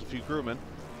 kills a few crewmen.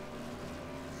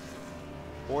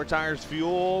 4 tires,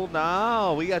 fuel.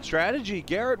 No, we got strategy.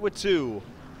 Garrett with 2.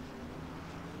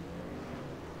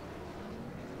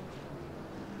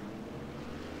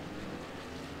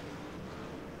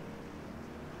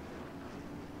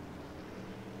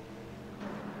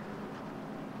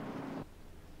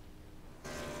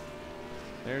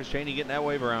 There's Cheney getting that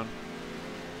wave around.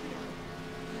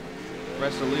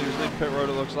 Rest of the leaders leave pit road,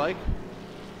 it looks like.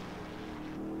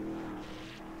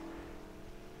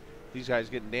 These guys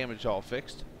getting damage all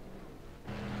fixed.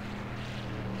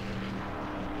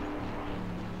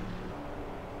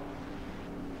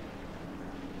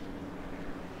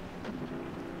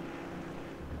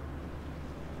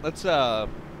 Let's don't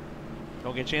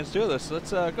get a chance to do this.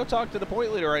 Let's go talk to the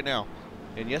point leader right now.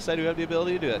 And yes, I do have the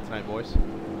ability to do that tonight, boys.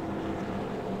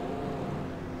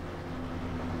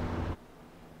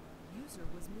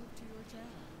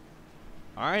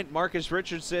 All right, Marcus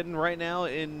Richardson right now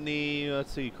in the,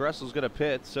 let's see, Cressel's going to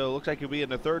pit, so it looks like he'll be in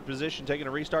the 3rd position, taking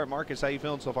a restart. Marcus, how you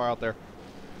feeling so far out there?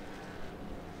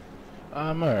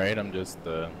 I'm all right. I'm just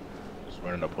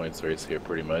running a points race here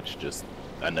pretty much. Just,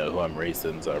 I know who I'm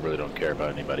racing, so I really don't care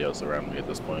about anybody else around me at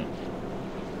this point.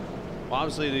 Well,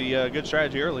 obviously the good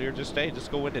strategy earlier, just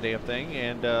go win the damn thing,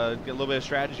 and get a little bit of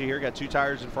strategy here. Got 2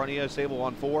 tires in front of you, stable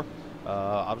on 4.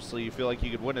 Obviously, you feel like you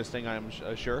could win this thing, I'm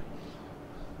sure.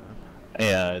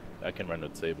 Yeah, I can run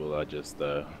with Sable. I just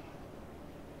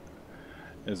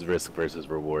it's risk versus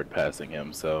reward passing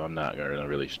him, so I'm not gonna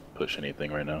really push anything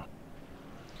right now.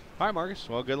 All right, Marcus.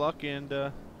 Well, good luck, and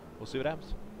we'll see what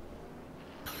happens.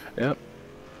 Yep.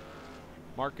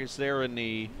 Marcus there in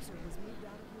the,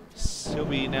 he'll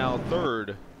be now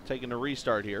 3rd, taking a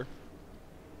restart here.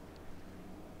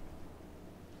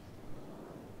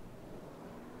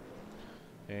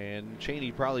 And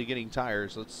Cheney probably getting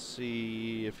tires. Let's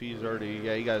see if he's already,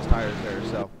 yeah, he got his tires there.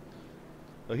 So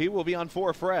he will be on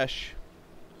 4 fresh.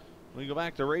 We go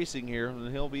back to racing here, and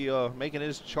he'll be making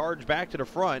his charge back to the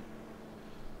front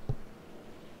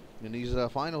in these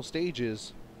final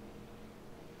stages.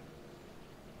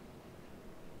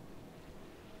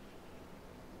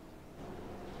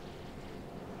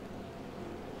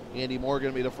 Andy Moore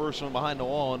going to be the first one behind the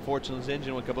wall. Unfortunately, his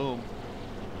engine went kaboom.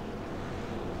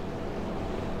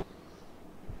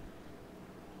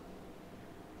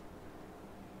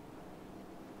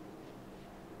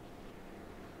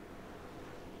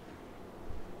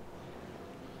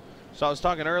 So I was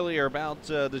talking earlier about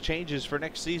the changes for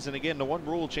next season. Again, the one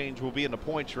rule change will be in the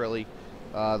points, really.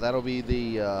 That'll be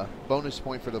the bonus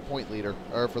point for the point leader,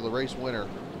 or for the race winner.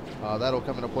 That'll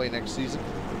come into play next season.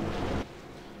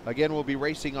 Again, we'll be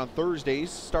racing on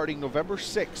Thursdays, starting November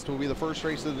 6th will be the first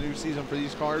race of the new season for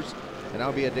these cars, and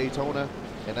that'll be at Daytona,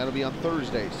 and that'll be on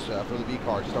Thursdays for the B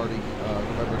cars, starting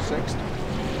November 6th.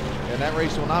 And that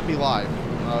race will not be live,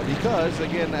 because,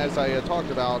 again, as I talked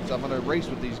about, I'm going to race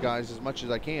with these guys as much as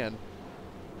I can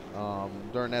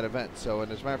during that event. So,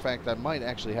 and as a matter of fact, I might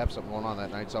actually have something going on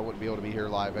that night, so I wouldn't be able to be here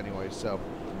live anyway. So,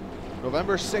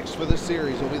 November 6th for this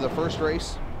series will be the first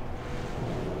race.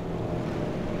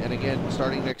 And again,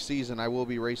 starting next season, I will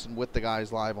be racing with the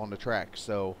guys live on the track.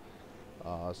 So,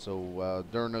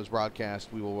 during those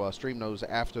broadcasts, we will stream those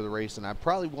after the race, and I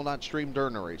probably will not stream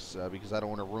during the race because I don't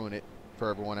want to ruin it for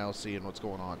everyone else seeing what's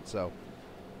going on. So,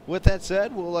 with that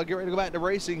said, we'll get ready to go back to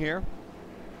racing here.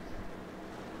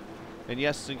 And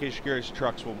yes, in case you're curious,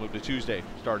 trucks will move to Tuesday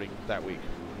starting that week.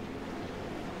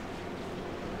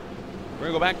 We're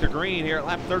going to go back to green here at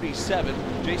lap 37.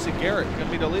 Jason Garrett going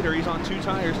to be the leader. He's on 2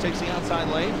 tires, takes the outside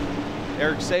lane.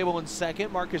 Eric Sable in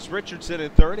 2nd. Marcus Richardson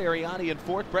in 3rd. Ariani in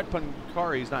 4th. Brett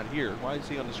Pancari's not here. Why is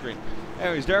he on the screen?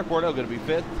 Anyways, Derek Bordeaux going to be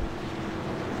 5th.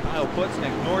 Kyle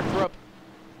Putznick, Northrup,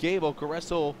 Gable,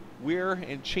 Caressel, Weir,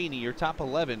 and Cheney, your top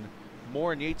 11.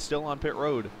 Moore and Yates still on pit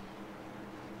road.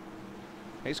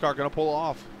 Hayes car going to pull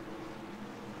off.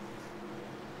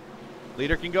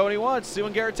 Leader can go when he wants. See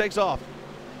when Garrett takes off.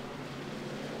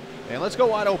 And let's go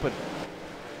wide open.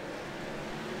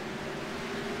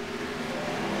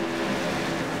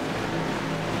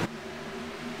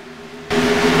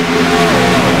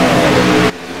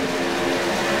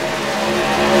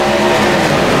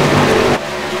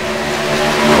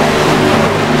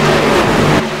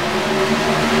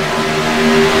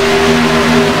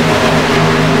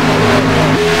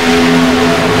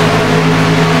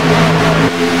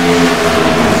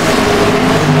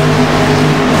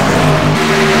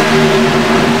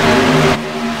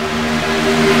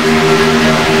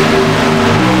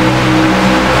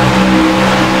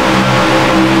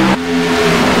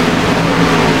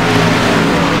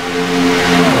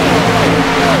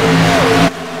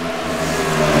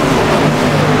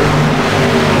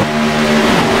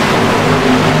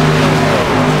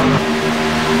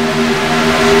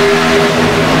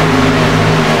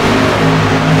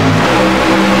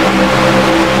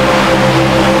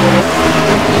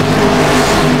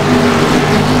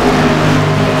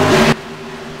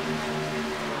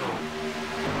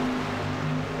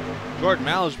 Jordan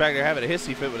Mallow's back there having a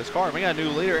hissy fit with his car. We got a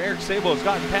new leader. Eric Sable has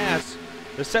gotten past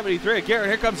the 73 at Garrett.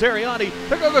 Here comes Ariani.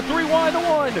 They're going to go 3 wide to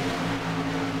 1.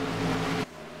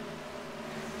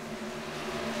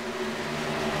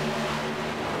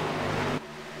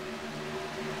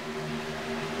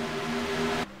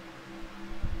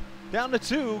 Down to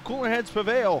 2, cooler heads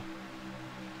prevail.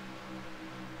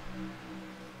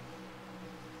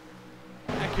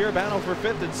 Back here, battle for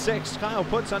 5th and 6th. Kyle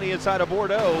puts on the inside of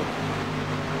Bordeaux.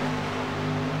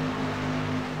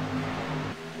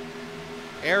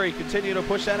 Airy continue to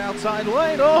push that outside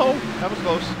lane. Oh, that was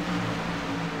close.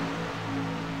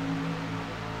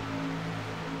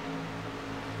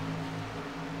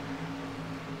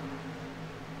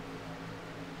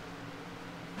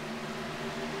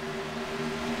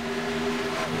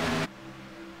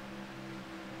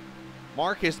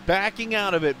 Marcus backing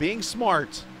out of it, being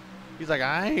smart. He's like,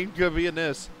 I ain't gonna be in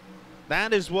this.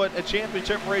 That is what a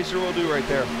championship racer will do right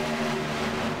there.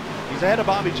 He's ahead of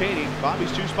Bobby Chaney.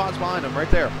 Bobby's 2 spots behind him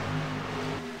right there.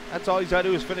 That's all he's got to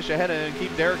do is finish ahead and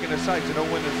keep Derek in his sights and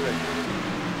don't win this thing.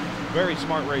 Very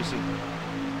smart racing.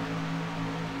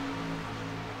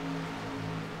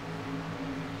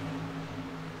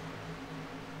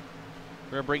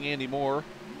 We're going to bring Andy Moore.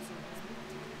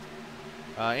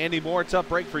 Andy Moore, tough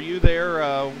break for you there.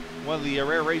 One of the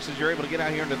rare races you're able to get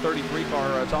out here in the 33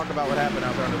 car. Talk about what happened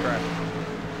out there on the track.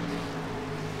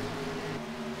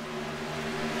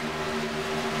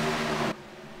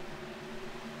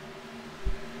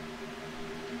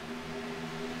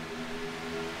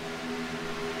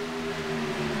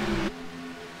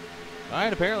 All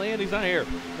right, apparently Andy's not here.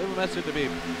 Leave a message to me.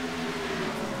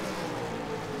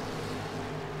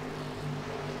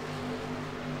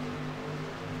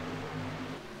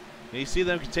 You see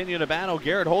them continuing to battle.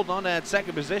 Garrett holding on to that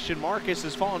 2nd position. Marcus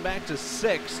has fallen back to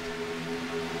 6th.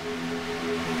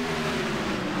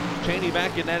 Chaney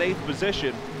back in that 8th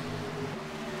position.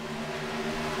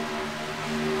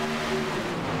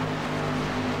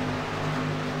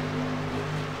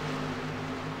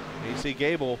 You see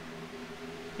Gable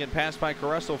getting passed by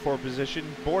Carresso for position.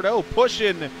 Bordeaux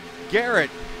pushing Garrett.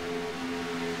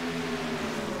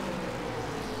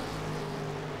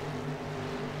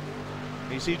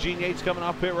 You see Gene Yates coming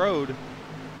off pit road.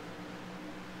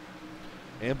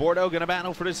 And Bordeaux going to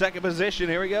battle for the 2nd position.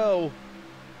 Here we go.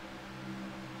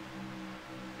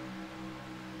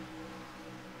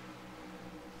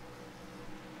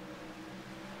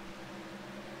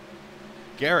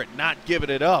 Garrett not giving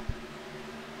it up.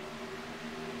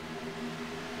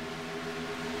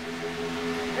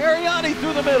 Ariani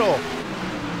through the middle.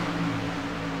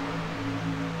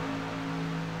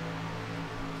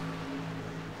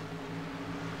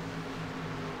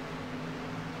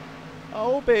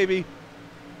 Oh, baby.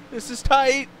 This is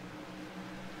tight.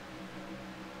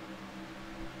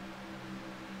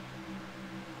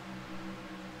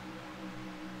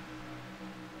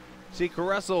 See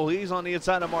Carresso, he's on the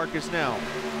inside of Marcus now.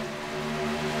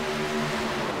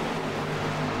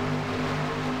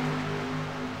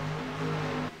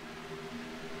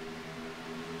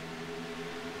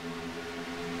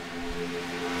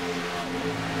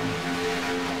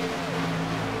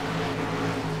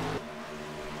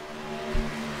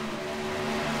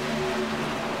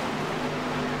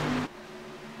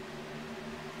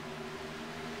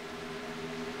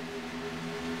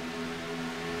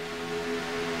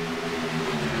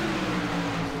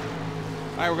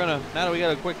 All right, now that we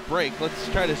got a quick break, let's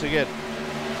try this again.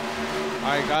 All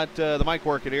right, got the mic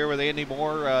working here with Andy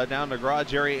Moore down the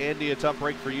garage area. Andy, a tough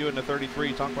break for you in the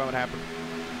 33. Talk about what happened.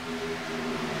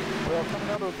 Well, coming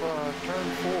out of turn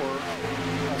 4,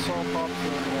 I saw Pops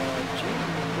and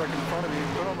Jeep right in front of me,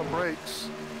 put on the brakes.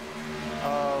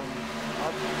 I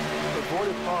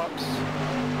avoided Pops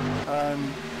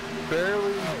and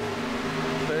barely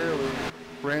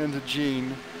ran into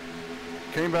Gene.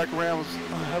 Came back around,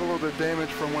 had a little bit of damage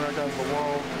from when I got into the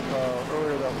wall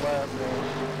earlier that lap.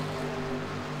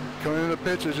 Coming into the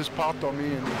pits, it just popped on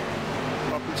me and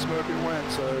up and smoke and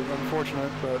went, so unfortunate,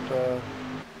 but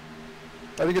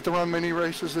I didn't get to run many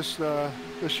races this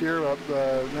year.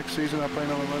 Next season I plan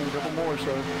on running a couple more,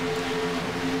 so.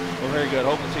 Well, very good.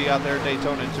 Hope to see you out there in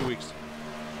Daytona in 2 weeks.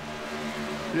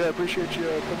 Yeah, appreciate you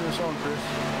putting this on, Chris.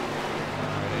 All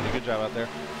right, Andy, good job out there.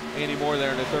 Andy Moore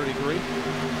there in the 33.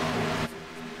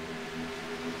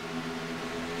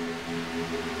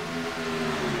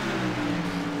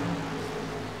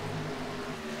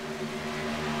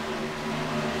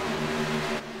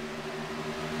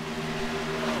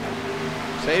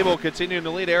 Sable continuing to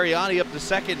lead. Ariani up to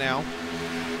 2nd now.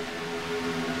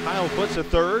 Kyle puts a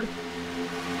 3rd.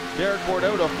 Derek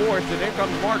Bordeaux to 4th, and here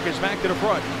comes Marcus back to the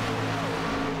front.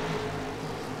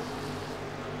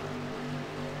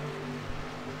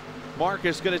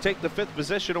 Marcus going to take the 5th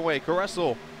position away.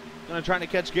 Caressel going to try to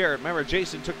catch Garrett. Remember,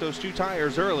 Jason took those 2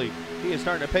 tires early. He is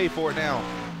starting to pay for it now.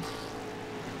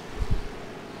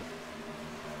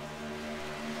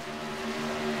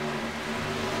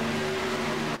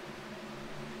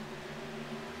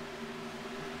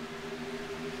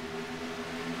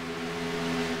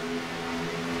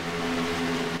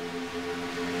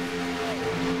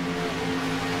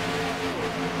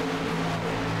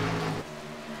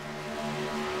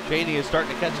 Cheney is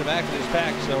starting to catch him back in his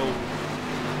pack, so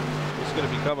it's going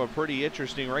to become a pretty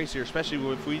interesting race here, especially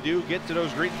if we do get to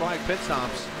those green flag pit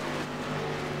stops.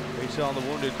 We see all the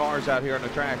wounded cars out here on the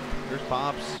track. There's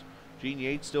Pops, Gene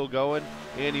Yates still going,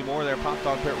 Andy Moore there popped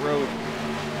on pit road.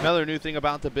 Another new thing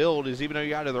about the build is even though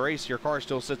you're out of the race, your car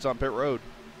still sits on pit road.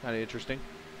 Kind of interesting.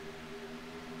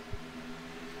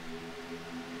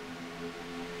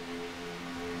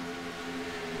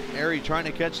 Harry trying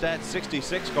to catch that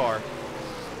 66 car.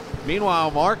 Meanwhile,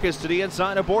 Marcus to the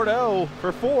inside of Bordeaux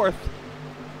for 4th.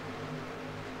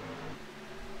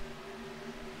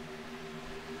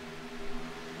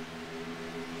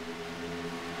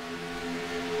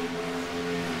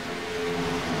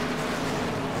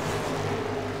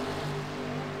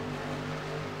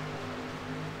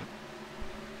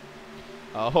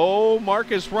 Oh,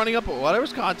 Marcus running up. Well, there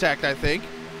was contact, I think.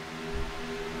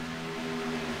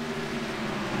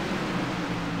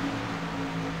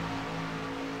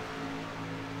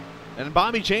 And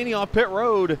Bobby Cheney off pit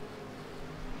road.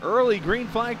 Early green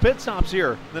flag pit stops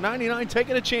here. The 99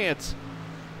 taking a chance.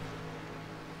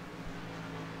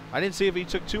 I didn't see if he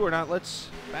took 2 or not. Let's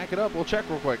back it up. We'll check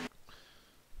real quick.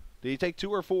 Did he take 2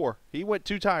 or 4? He went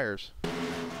 2 tires.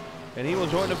 And he will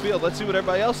join the field. Let's see what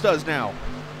everybody else does now.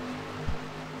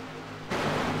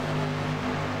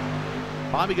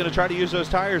 Bobby going to try to use those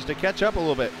tires to catch up a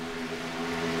little bit.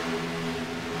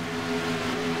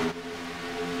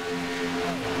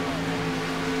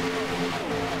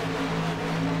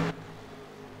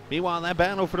 Meanwhile, that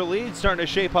battle for the lead starting to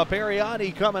shape up.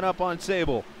 Ariani coming up on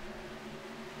Sable.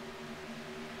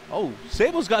 Oh,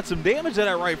 Sable's got some damage to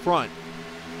that right front.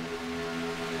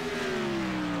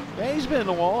 Yeah, he's been in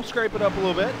the wall, scrape it up a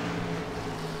little bit.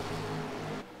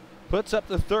 Puts up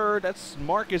the 3rd. That's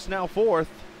Marcus now 4th.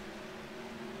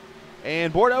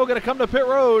 And Bordeaux going to come to pit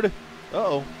road.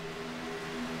 Uh-oh.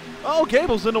 Oh,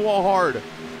 Gable's in the wall hard.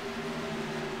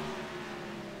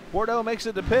 Bordeaux makes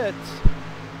it to pits.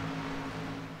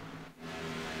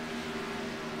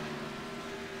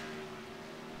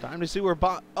 Time to see where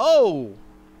oh!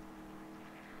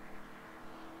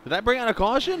 Did that bring out a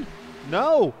caution?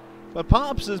 No, but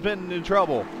Pops has been in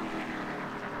trouble.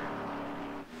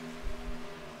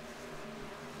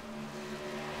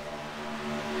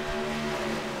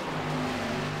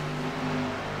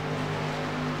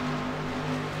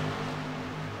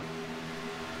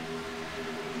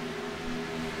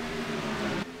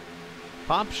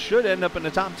 Pops should end up in the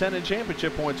top 10 in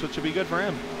championship points, which would be good for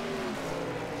him.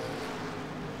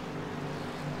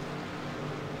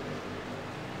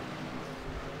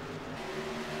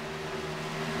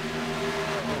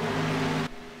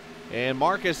 And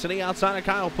Marcus sitting outside of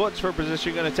Kyle Putz for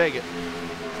position, going to take it.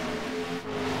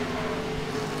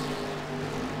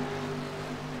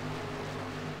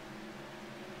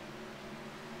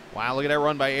 Wow, look at that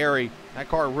run by Airy. That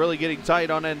car really getting tight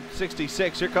on that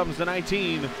 66. Here comes the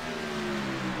 19.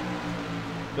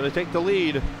 Going to take the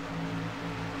lead.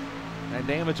 That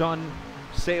damage on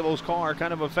Sable's car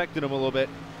kind of affected him a little bit,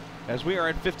 as we are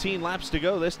at 15 laps to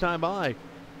go this time by.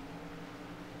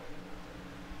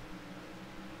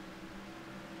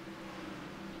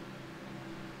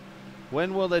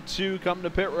 When will the 2 come to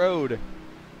pit road?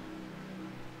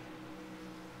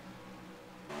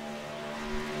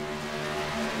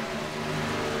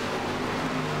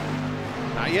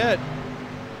 Not yet.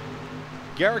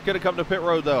 Garrett could have come to pit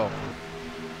road though.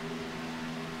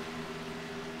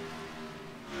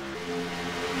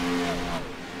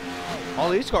 All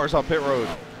these cars on pit road.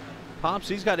 Pops,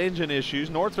 he's got engine issues.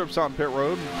 Northrop's on pit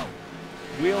road.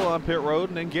 Wheel on pit road,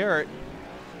 and then Garrett.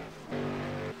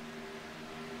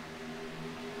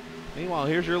 Meanwhile,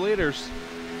 here's your leaders.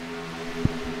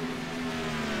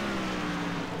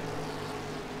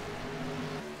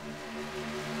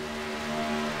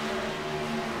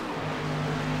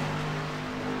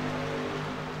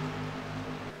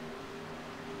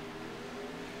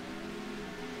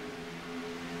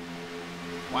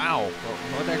 Wow,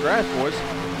 look at that grass, boys.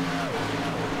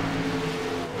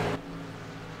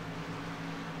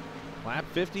 Lap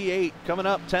 58 coming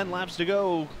up, 10 laps to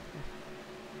go.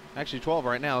 Actually 12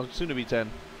 right now, soon to be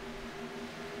 10.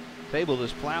 Table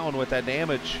just plowing with that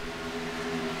damage.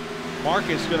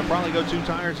 Marcus is going to probably go 2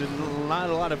 tires and not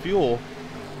a lot of fuel.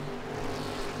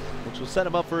 will set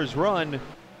him up for his run.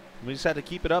 We just had to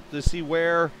keep it up to see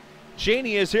where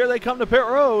Cheney is. Here they come to pit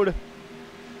road.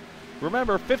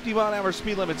 Remember, 50-mile-an-hour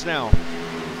speed limits now.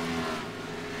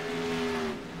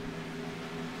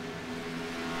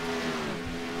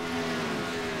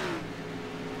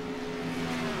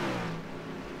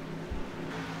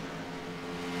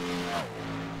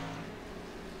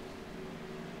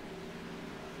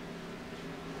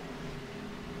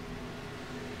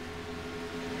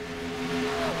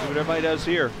 What everybody does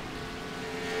here.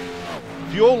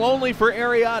 Fuel only for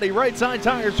Ariotti. Right side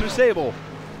tires for Sable.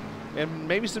 And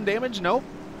maybe some damage? Nope.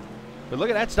 But look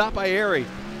at that stop by Ari.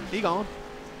 He gone.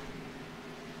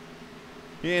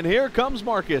 And here comes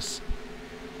Marcus.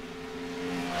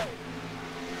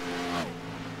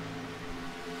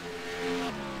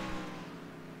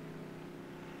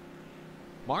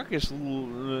 Marcus,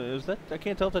 is that? I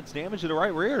can't tell if that's damage to the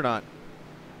right rear or not.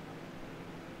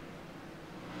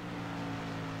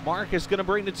 Marcus gonna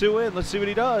bring the 2 in. Let's see what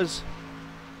he does.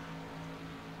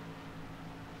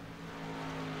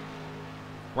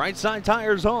 Right side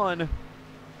tires on.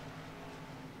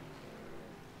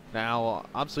 Now,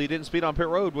 obviously he didn't speed on pit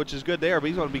road, which is good there, but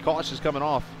he's going to be cautious coming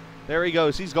off. There he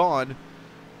goes. He's gone.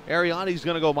 Ariani's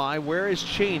going to go by. Where is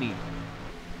Cheney?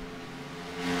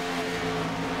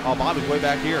 Oh, Bobby's way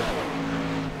back here.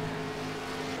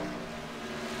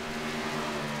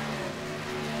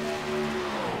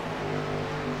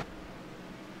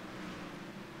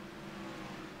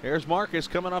 Here's Marcus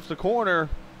coming off the corner.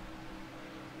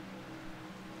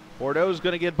 Bordeaux's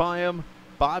going to get by him.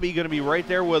 Bobby going to be right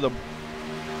there with him.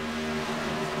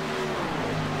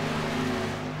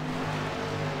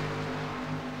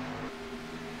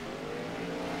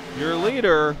 Your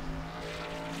leader.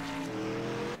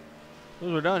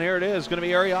 Those are done. Here it is. Going to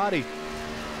be Ariotti.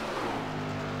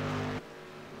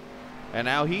 And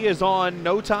now he is on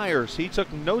no tires. He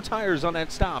took no tires on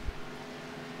that stop.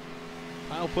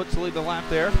 Kyle puts lead the lap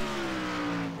there.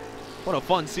 What a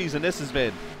fun season this has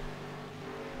been.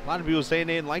 A lot of people saying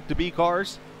they didn't like the B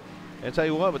cars. And I tell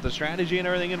you what, with the strategy and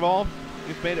everything involved,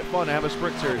 it's made it fun to have a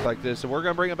sprint series like this. And we're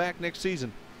going to bring it back next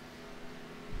season.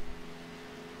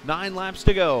 9 laps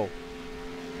to go.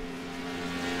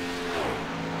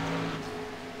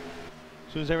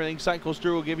 As soon as everything cycles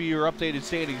through, we'll give you your updated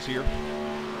standings here.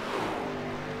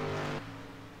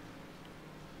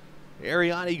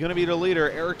 Ariotti going to be the leader.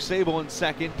 Eric Sable in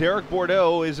second. Derek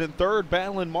Bordeaux is in third,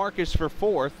 battling Marcus for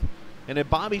fourth. And then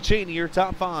Bobby Cheney, your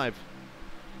top 5.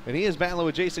 And he is battling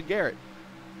with Jason Garrett.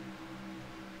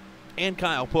 And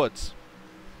Kyle Putz.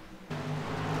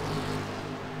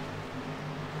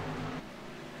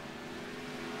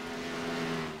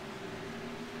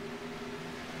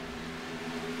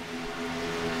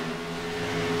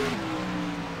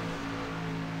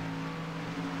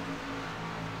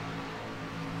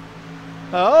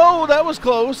 Oh, that was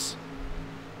close.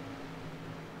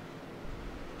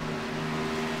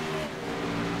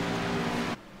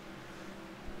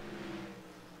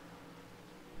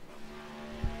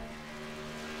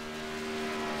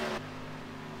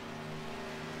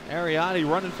 Ariotti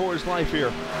running for his life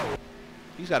here.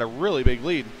 He's got a really big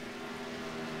lead.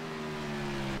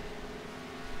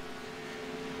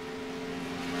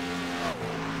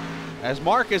 As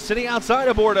Marcus sitting outside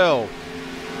of Bordeaux.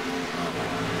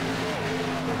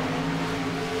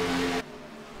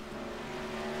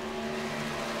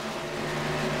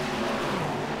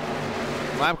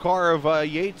 Lap car of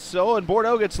Yates. Oh, and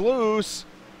Bordeaux gets loose.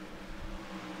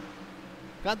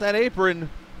 Got that apron.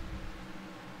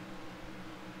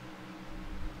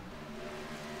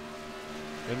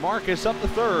 And Marcus up to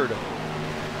third.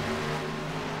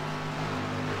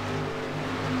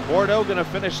 Bordeaux going to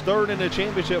finish third in the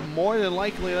championship. More than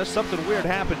likely, unless something weird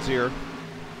happens here.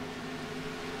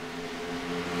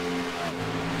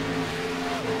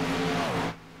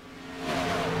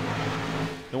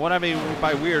 And what I mean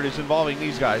by weird is involving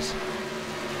these guys.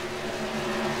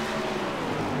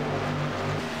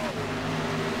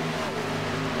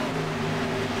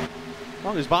 As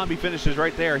long as Bobby finishes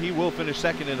right there, he will finish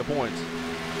second in the points.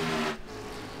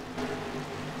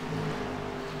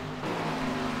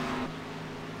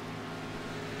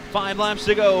 Five laps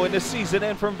to go in the season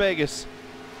end from Vegas.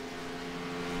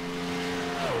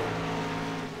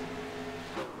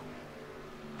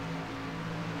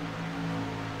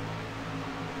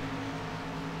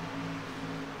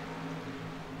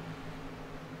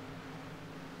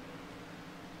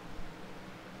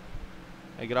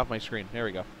 Hey, get off my screen. There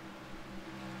we go.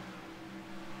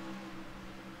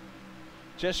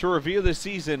 Just to review the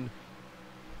season,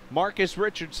 Marcus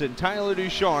Richardson, Tyler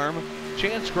Ducharme,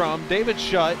 Chance Crum, David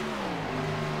Shutt,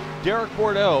 Derek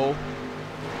Bordeaux,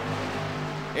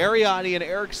 Ariani and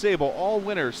Eric Sable, all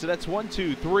winners. So that's 1,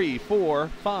 2, 3, 4,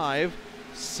 5,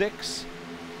 6,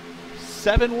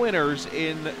 7 winners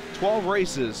in 12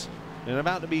 races. And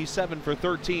about to be 7 for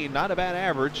 13. Not a bad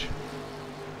average.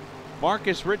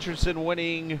 Marcus Richardson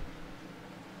winning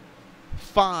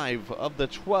 5 of the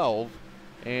 12.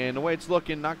 And the way it's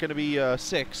looking, not going to be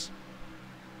 6.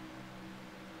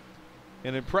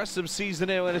 An impressive season,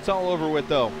 and it's all over with,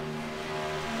 though.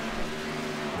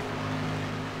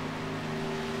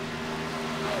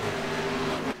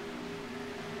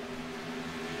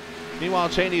 Meanwhile,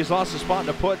 Cheney has lost a spot in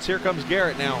the puts. Here comes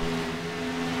Garrett now.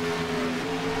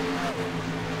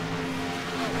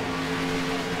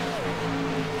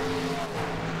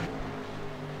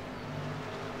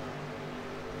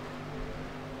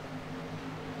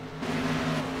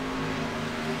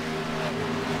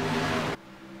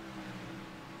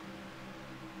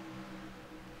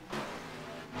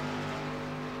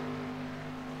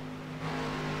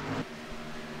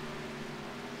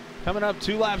 Coming up,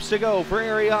 2 laps to go for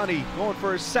Ariani, going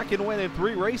for his second win in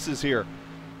 3 races here.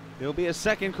 It'll be a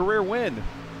second career win.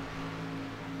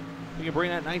 He can bring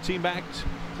that 19 back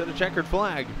to the checkered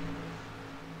flag.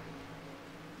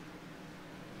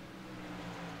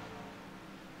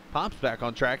 Pop's back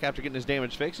on track after getting his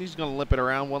damage fixed. He's going to limp it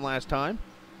around one last time.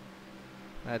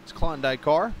 That's Klondike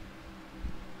car.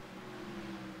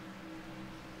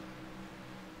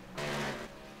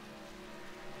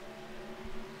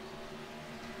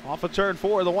 Off of turn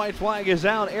 4, the white flag is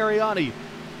out. Ariani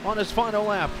on his final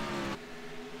lap.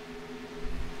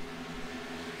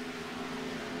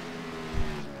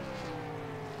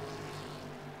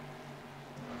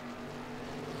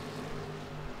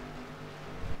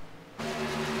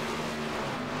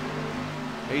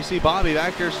 AC Bobby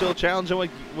back here still challenging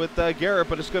with Garrett,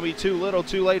 but it's going to be too little,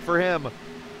 too late for him.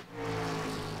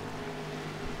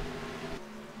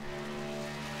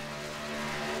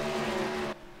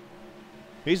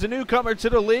 He's a newcomer to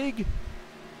the league,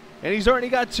 and he's already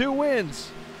got 2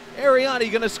 wins. Ariani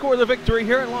going to score the victory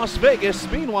here in Las Vegas.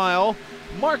 Meanwhile,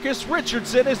 Marcus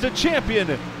Richardson is the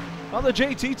champion of the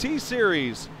JTT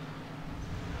Series.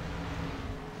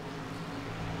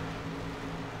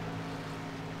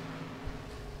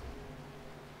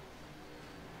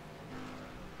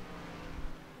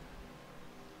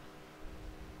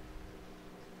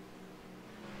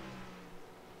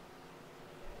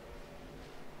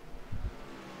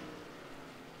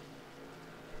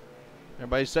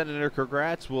 Everybody's sending their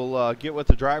congrats. We'll get with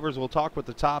the drivers. We'll talk with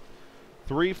the top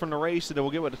 3 from the race, and then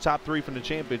we'll get with the top 3 from the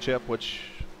championship, which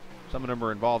some of them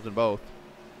are involved in both.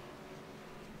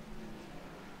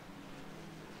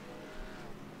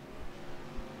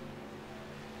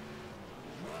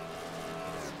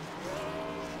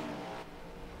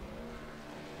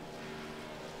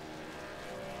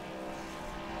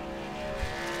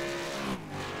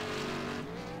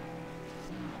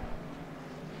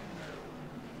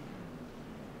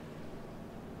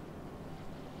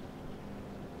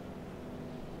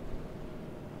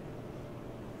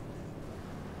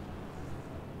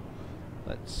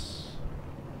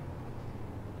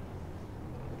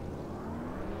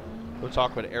 We'll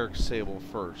talk with Eric Sable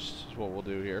first, is what we'll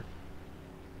do here.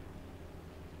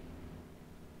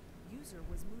 User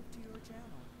was moved to your channel.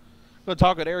 We'll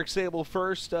talk with Eric Sable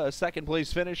first, second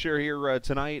place finisher here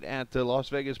tonight at the Las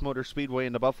Vegas Motor Speedway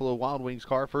in the Buffalo Wild Wings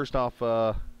car. First off,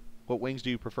 what wings do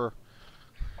you prefer?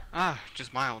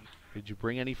 Just mild. Did you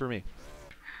bring any for me?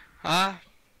 I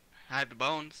had the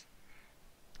bones.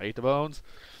 I ate the bones?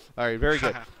 All right, very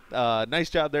good. Nice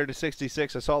job there to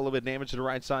 66. I saw a little bit of damage to the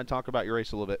right side. Talk about your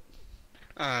race a little bit.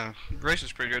 The race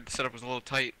was pretty good. The setup was a little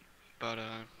tight, but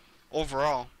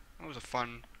overall, it was a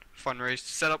fun race. The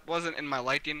setup wasn't in my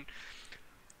liking.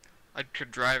 I could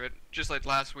drive it just like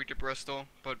last week at Bristol,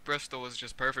 but Bristol was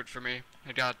just perfect for me.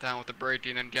 I got down with the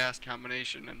braking and gas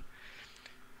combination, and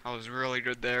I was really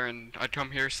good there. And I'd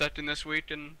come here second this week,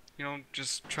 and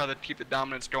just try to keep the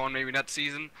dominance going. Maybe next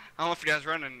season. I don't know if you guys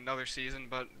run another season,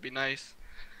 but it'd be nice.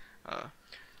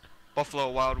 Buffalo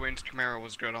Wild Wings Camaro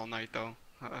was good all night, though.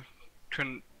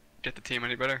 Couldn't get the team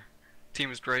any better. Team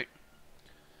was great.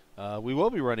 We will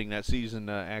be running that season,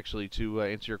 actually, to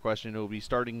answer your question. It will be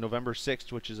starting November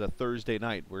 6th, which is a Thursday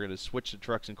night. We're going to switch the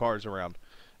trucks and cars around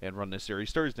and run this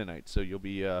series Thursday night, so you'll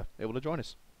be able to join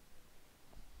us.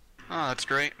 Oh, that's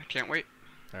great. I can't wait.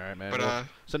 All right, man. But, well,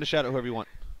 send a shout out whoever you want.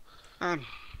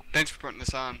 Thanks for putting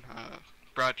this on.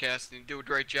 Broadcasting, you do a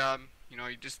great job.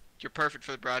 You're perfect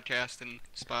for the broadcasting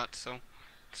spots, so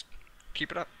just keep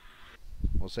it up.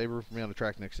 We'll save her for me on the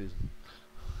track next season.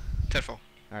 Tifo. All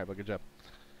right, but good job.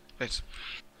 Thanks.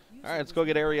 All right, let's go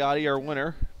get Ariati, our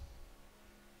winner.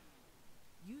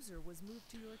 User was moved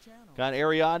to your channel. Got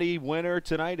Ariati winner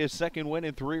tonight, his second win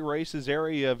in 3 races.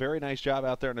 Ari, very nice job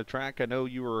out there on the track. I know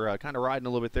you were kind of riding a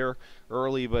little bit there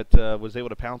early, but was able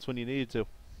to pounce when you needed to.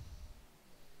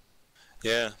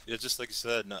 Yeah, just like you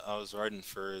said, I was riding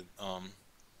for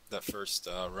that first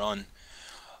run.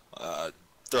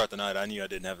 Throughout the night, I knew I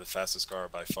didn't have the fastest car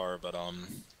by far, but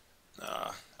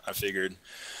I figured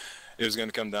it was going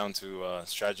to come down to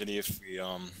strategy if we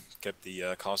kept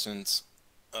the cautions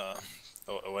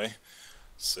away.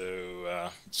 So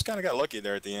just kind of got lucky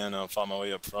there at the end. I found my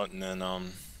way up front, and then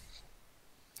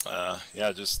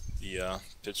yeah, just the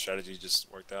pit strategy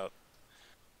just worked out.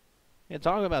 Yeah,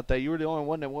 talking about that, you were the only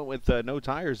one that went with no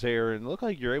tires there, and it looked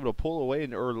like you're able to pull away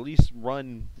or at least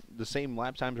run the same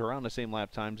lap times, around the same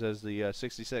lap times as the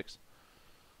 66.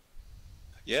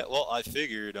 Yeah, well, I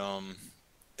figured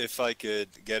if I could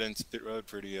get into pit road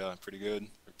pretty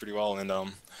well,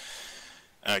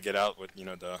 and get out with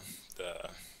the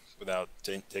without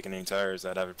taking any tires,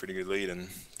 I'd have a pretty good lead, and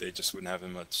they just wouldn't have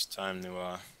much time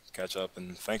to catch up,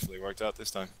 and thankfully it worked out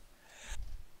this time.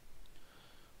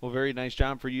 Well, very nice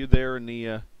job for you there in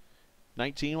the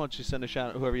 19. Why don't you send a shout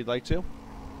out whoever you'd like to?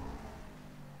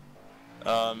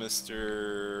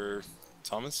 Mr.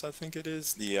 Thomas, I think it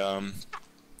is, the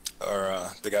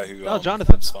guy who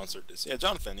Jonathan sponsored this. Yeah,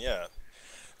 Jonathan. Yeah,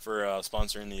 for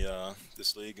sponsoring the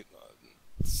this league.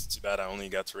 It's too bad I only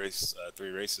got to race 3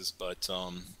 races, but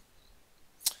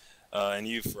and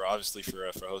you for obviously for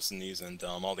hosting these, and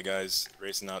all the guys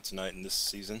racing out tonight in this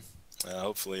season.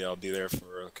 Hopefully I'll be there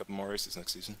for a couple more races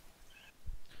next season.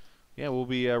 Yeah, we'll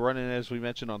be running, as we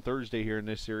mentioned, on Thursday here in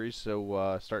this series,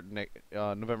 so starting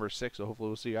November 6th, so hopefully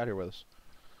we'll see you out here with us.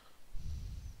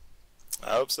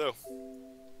 I hope so. All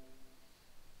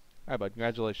right, bud.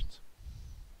 Congratulations.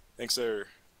 Thanks, sir.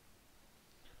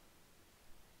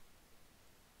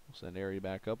 We'll send Ari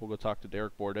back up. We'll go talk to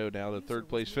Derek Bordeaux now, the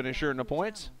third-place finisher in the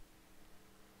points.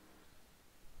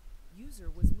 User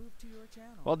was moved to your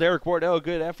channel. Well, Derek Bordeaux, a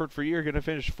good effort for you. You're going to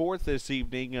finish 4th this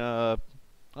evening.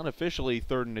 Unofficially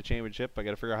 3rd in the championship. I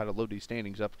got to figure out how to load these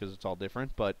standings up because it's all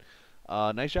different. But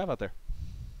nice job out there.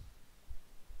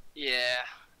 Yeah,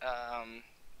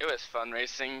 it was fun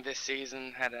racing this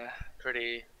season. Had a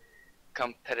pretty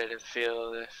competitive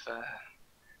field. If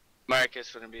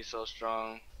Marcus wouldn't be so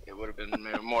strong, it would have been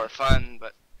more fun.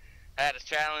 But I had a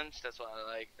challenge. That's what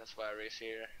I like. That's why I race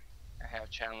here. I have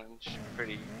challenge.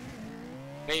 Pretty.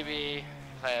 Maybe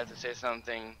if I had to say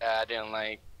something, I didn't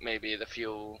like maybe the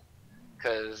fuel,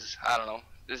 because I don't know.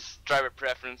 This driver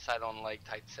preference. I don't like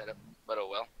tight setup, but oh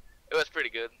well. It was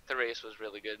pretty good. The race was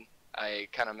really good. I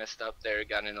kind of messed up there,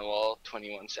 got in the wall,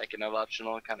 21 second of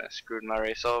optional, kind of screwed my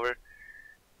race over.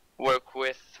 Work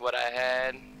with what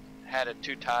I had a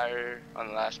 2-tire on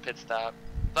the last pit stop.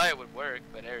 Thought it would work,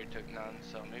 but Harry took none,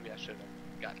 so maybe I should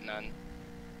have got none.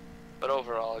 But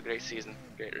overall, a great season,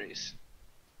 great race.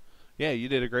 Yeah, you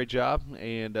did a great job,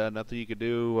 and nothing you could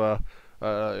do.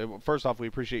 First off, we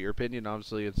appreciate your opinion,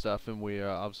 obviously, and stuff, and we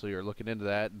obviously are looking into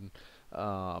that. And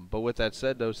but with that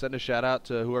said, though, send a shout out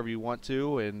to whoever you want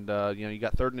to, and you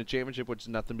got 3rd in the championship, which is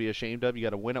nothing to be ashamed of. You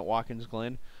got a win at Watkins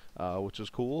Glen, which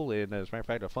was cool, and as a matter of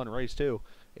fact, a fun race too.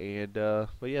 And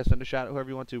but yeah, send a shout out whoever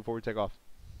you want to before we take off.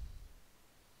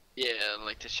 Yeah, I'd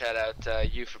like to shout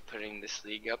out you for putting this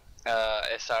league up,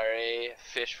 SRA,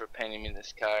 Fish for painting me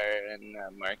this car, and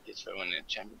Marcus for winning the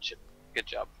championship. Good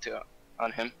job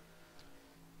on him.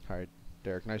 All right,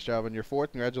 Derek, nice job on your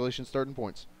 4th. Congratulations, 3rd in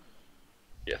points.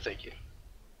 Yeah, thank you.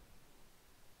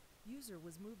 User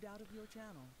was moved out of your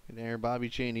channel. And there, Bobby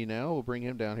Cheney now. We'll bring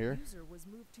him down here. User was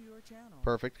moved to your channel.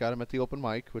 Perfect. Got him at the open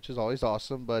mic, which is always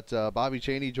awesome. But Bobby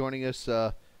Cheney joining us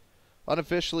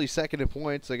unofficially 2nd in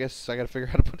points. I guess I got to figure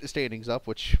out how to put the standings up,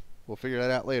 which we'll figure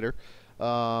that out later.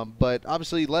 But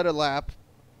obviously led a lap.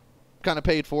 Kind of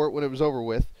paid for it when it was over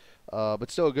with. But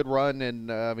still a good run.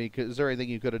 And, I mean, is there anything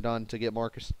you could have done to get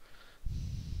Marcus?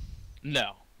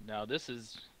 No. This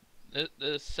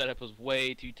setup was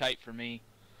way too tight for me,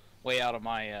 way out of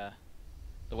my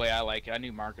the way I like it. I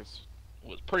knew Marcus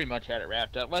was pretty much had it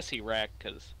wrapped up, unless he wrecked,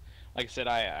 because like I said,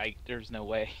 I there's no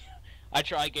way. I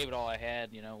gave it all I had,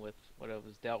 with what I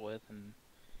was dealt with, and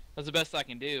that's the best I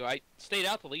can do. I stayed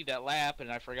out to lead that lap, and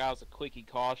I forgot it was a quickie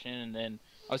caution, and then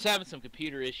I was having some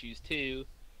computer issues too,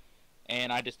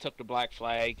 and I just took the black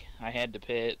flag. I had to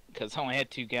pit because I only had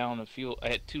 2 gallons of fuel. I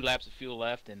had 2 laps of fuel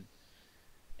left, and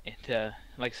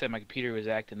like I said, my computer was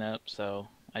acting up, so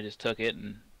I just took it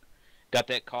and got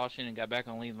that caution and got back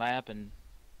on the lead lap and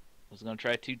was going to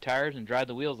try 2 tires and drive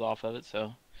the wheels off of it.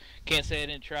 So can't say I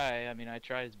didn't try. I mean, I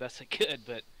tried as best I could,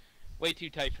 but way too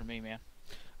tight for me, man.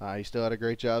 He still had a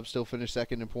great job. Still finished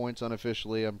second in points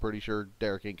unofficially. I'm pretty sure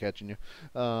Derek ain't catching you.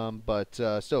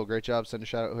 But still, great job. Send a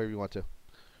shout out whoever you want to.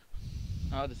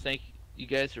 I'll just thank you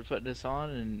guys for putting this on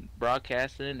and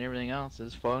broadcasting it and everything else. It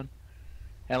was fun.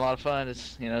 Had a lot of fun.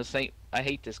 It's, you know, I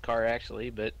hate this car actually,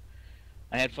 but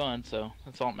I had fun, so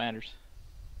that's all that matters.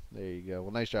 There you go.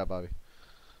 Well, nice job, Bobby.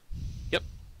 Yep.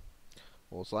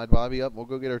 We'll slide Bobby up. We'll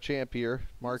go get our champ here,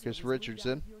 Marcus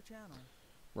Richardson.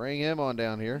 Bring him on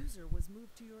down here.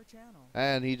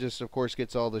 And he just, of course,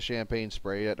 gets all the champagne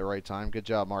spray at the right time. Good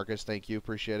job, Marcus. Thank you.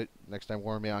 Appreciate it. Next time,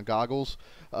 warm me on goggles.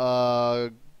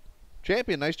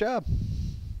 Champion, nice job.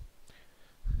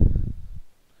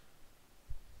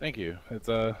 Thank you. It was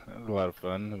a lot of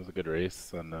fun. It was a good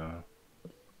race, and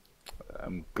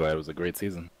I'm glad it was a great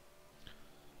season.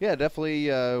 Yeah, definitely.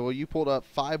 Well, you pulled up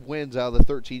 5 wins out of the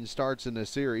 13 starts in this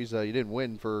series. You didn't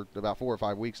win for about 4 or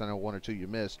 5 weeks. I know 1 or 2 you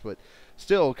missed, but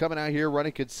still coming out here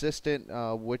running consistent,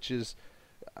 which is,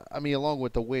 I mean, along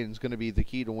with the wins, going to be the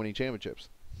key to winning championships.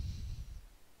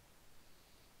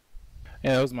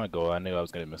 Yeah, that was my goal. I knew I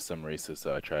was going to miss some races,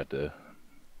 so I tried to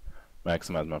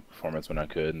maximize my performance when I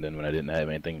could, and then when I didn't have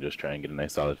anything, just try and get a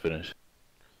nice solid finish.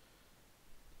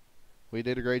 We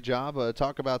did a great job.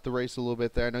 Talk about the race a little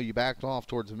bit there. I know you backed off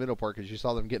towards the middle part because you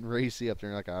saw them getting racy up there.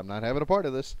 You're like, I'm not having a part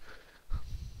of this.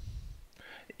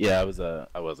 Yeah,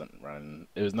 I wasn't running.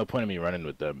 There was no point in me running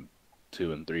with them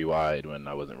 2 and 3 wide when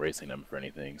I wasn't racing them for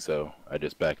anything. So I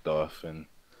just backed off, and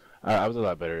I was a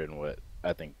lot better than what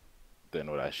I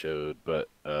showed. But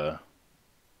I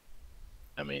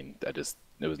mean,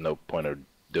 there was no point of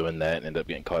doing that and ended up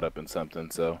getting caught up in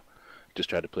something. So just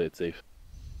tried to play it safe.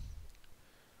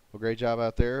 Well, great job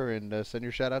out there, and send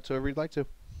your shout out to whoever you'd like to.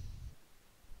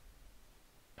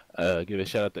 Give a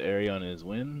shout out to Ari on his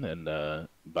win, and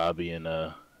Bobby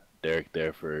and Derek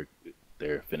there for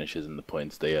their finishes and the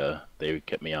points. They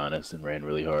kept me honest and ran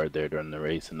really hard there during the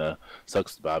race. And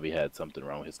sucks Bobby had something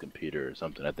wrong with his computer or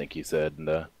something, I think he said.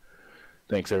 And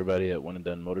thanks everybody at One and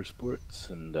Done Motorsports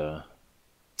and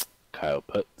Kyle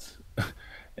Putz.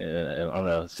 And I don't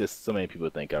know, it's just so many people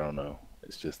think I don't know.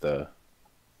 It's just it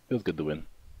was good to win.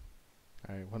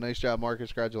 All right. Well, nice job,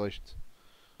 Marcus. Congratulations.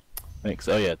 Thanks.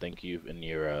 Oh, yeah. Thank you and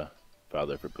your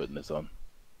father for putting this on.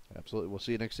 Absolutely. We'll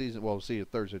see you next season. Well, we'll see you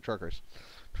Thursday truck race.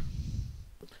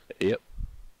 Yep.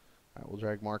 All right. We'll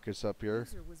drag Marcus up here.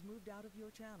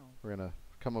 We're going to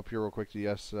come up here real quick to the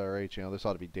USRC channel. This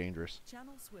ought to be dangerous.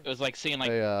 It was like seeing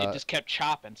it just kept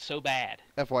chopping so bad.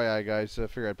 FYI, guys, I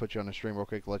figured I'd put you on the stream real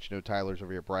quick to let you know Tyler's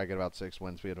over here bragging about 6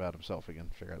 wins. Being about himself again.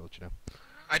 Figured I'd let you know.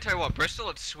 I tell you what, Bristol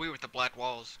looks sweet with the black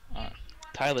walls.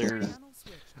 Tyler.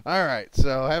 All right,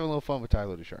 so having a little fun with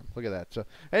Tyler Ducharme. Look at that. So,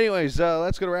 anyways,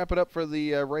 let's go to wrap it up for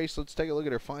the race. Let's take a look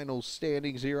at our final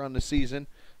standings here on the season.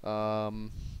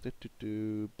 Button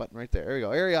right there. There we go.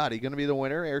 Ariotti going to be the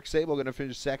winner. Eric Sable going to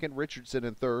finish second. Richardson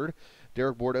in third.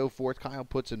 Derek Bordeaux fourth. Kyle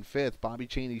Putz in fifth. Bobby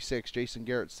Cheney sixth. Jason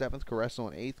Garrett seventh. Caressel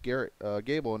in eighth.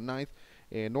 Gable in ninth.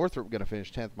 And Northrop going to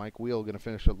finish 10th. Mike Wheel going to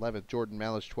finish 11th. Jordan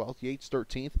Malish 12th. Yates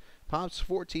 13th. Pops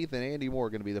 14th. And Andy Moore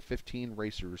going to be the 15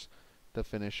 racers to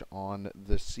finish on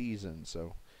the season.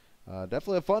 So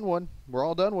definitely a fun one. We're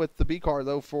all done with the B car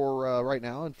though for right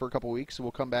now and for a couple weeks. So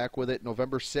we'll come back with it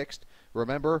November 6th.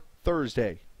 Remember,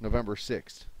 Thursday, November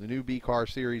 6th. The new B car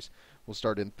series will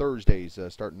start in Thursdays,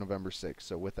 starting November 6th.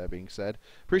 So with that being said,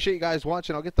 appreciate you guys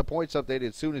watching. I'll get the points updated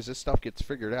as soon as this stuff gets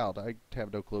figured out. I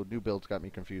have no clue. New builds got me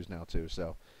confused now too.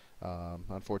 So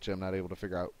unfortunately, I'm not able to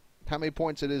figure out how many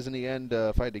points it is in the end.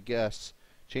 If I had to guess,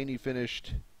 Cheney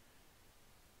finished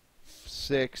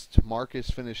 6th.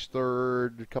 Marcus finished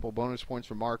 3rd. A couple bonus points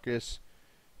for Marcus.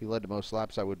 He led the most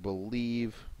laps, I would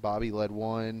believe. Bobby led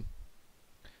 1.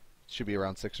 Should be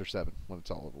around 6 or 7 when it's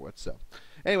all over with. So,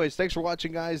 anyways, thanks for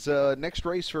watching, guys. Next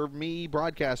race for me,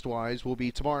 broadcast-wise, will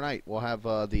be tomorrow night. We'll have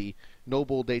the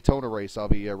Noble Daytona race. I'll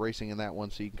be racing in that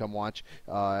one, so you can come watch.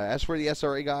 As for the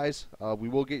SRA guys, we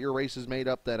will get your races made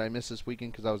up that I missed this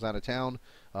weekend because I was out of town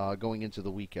going into the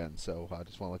weekend. So, I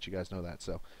just want to let you guys know that.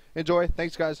 So, enjoy.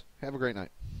 Thanks, guys. Have a great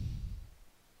night.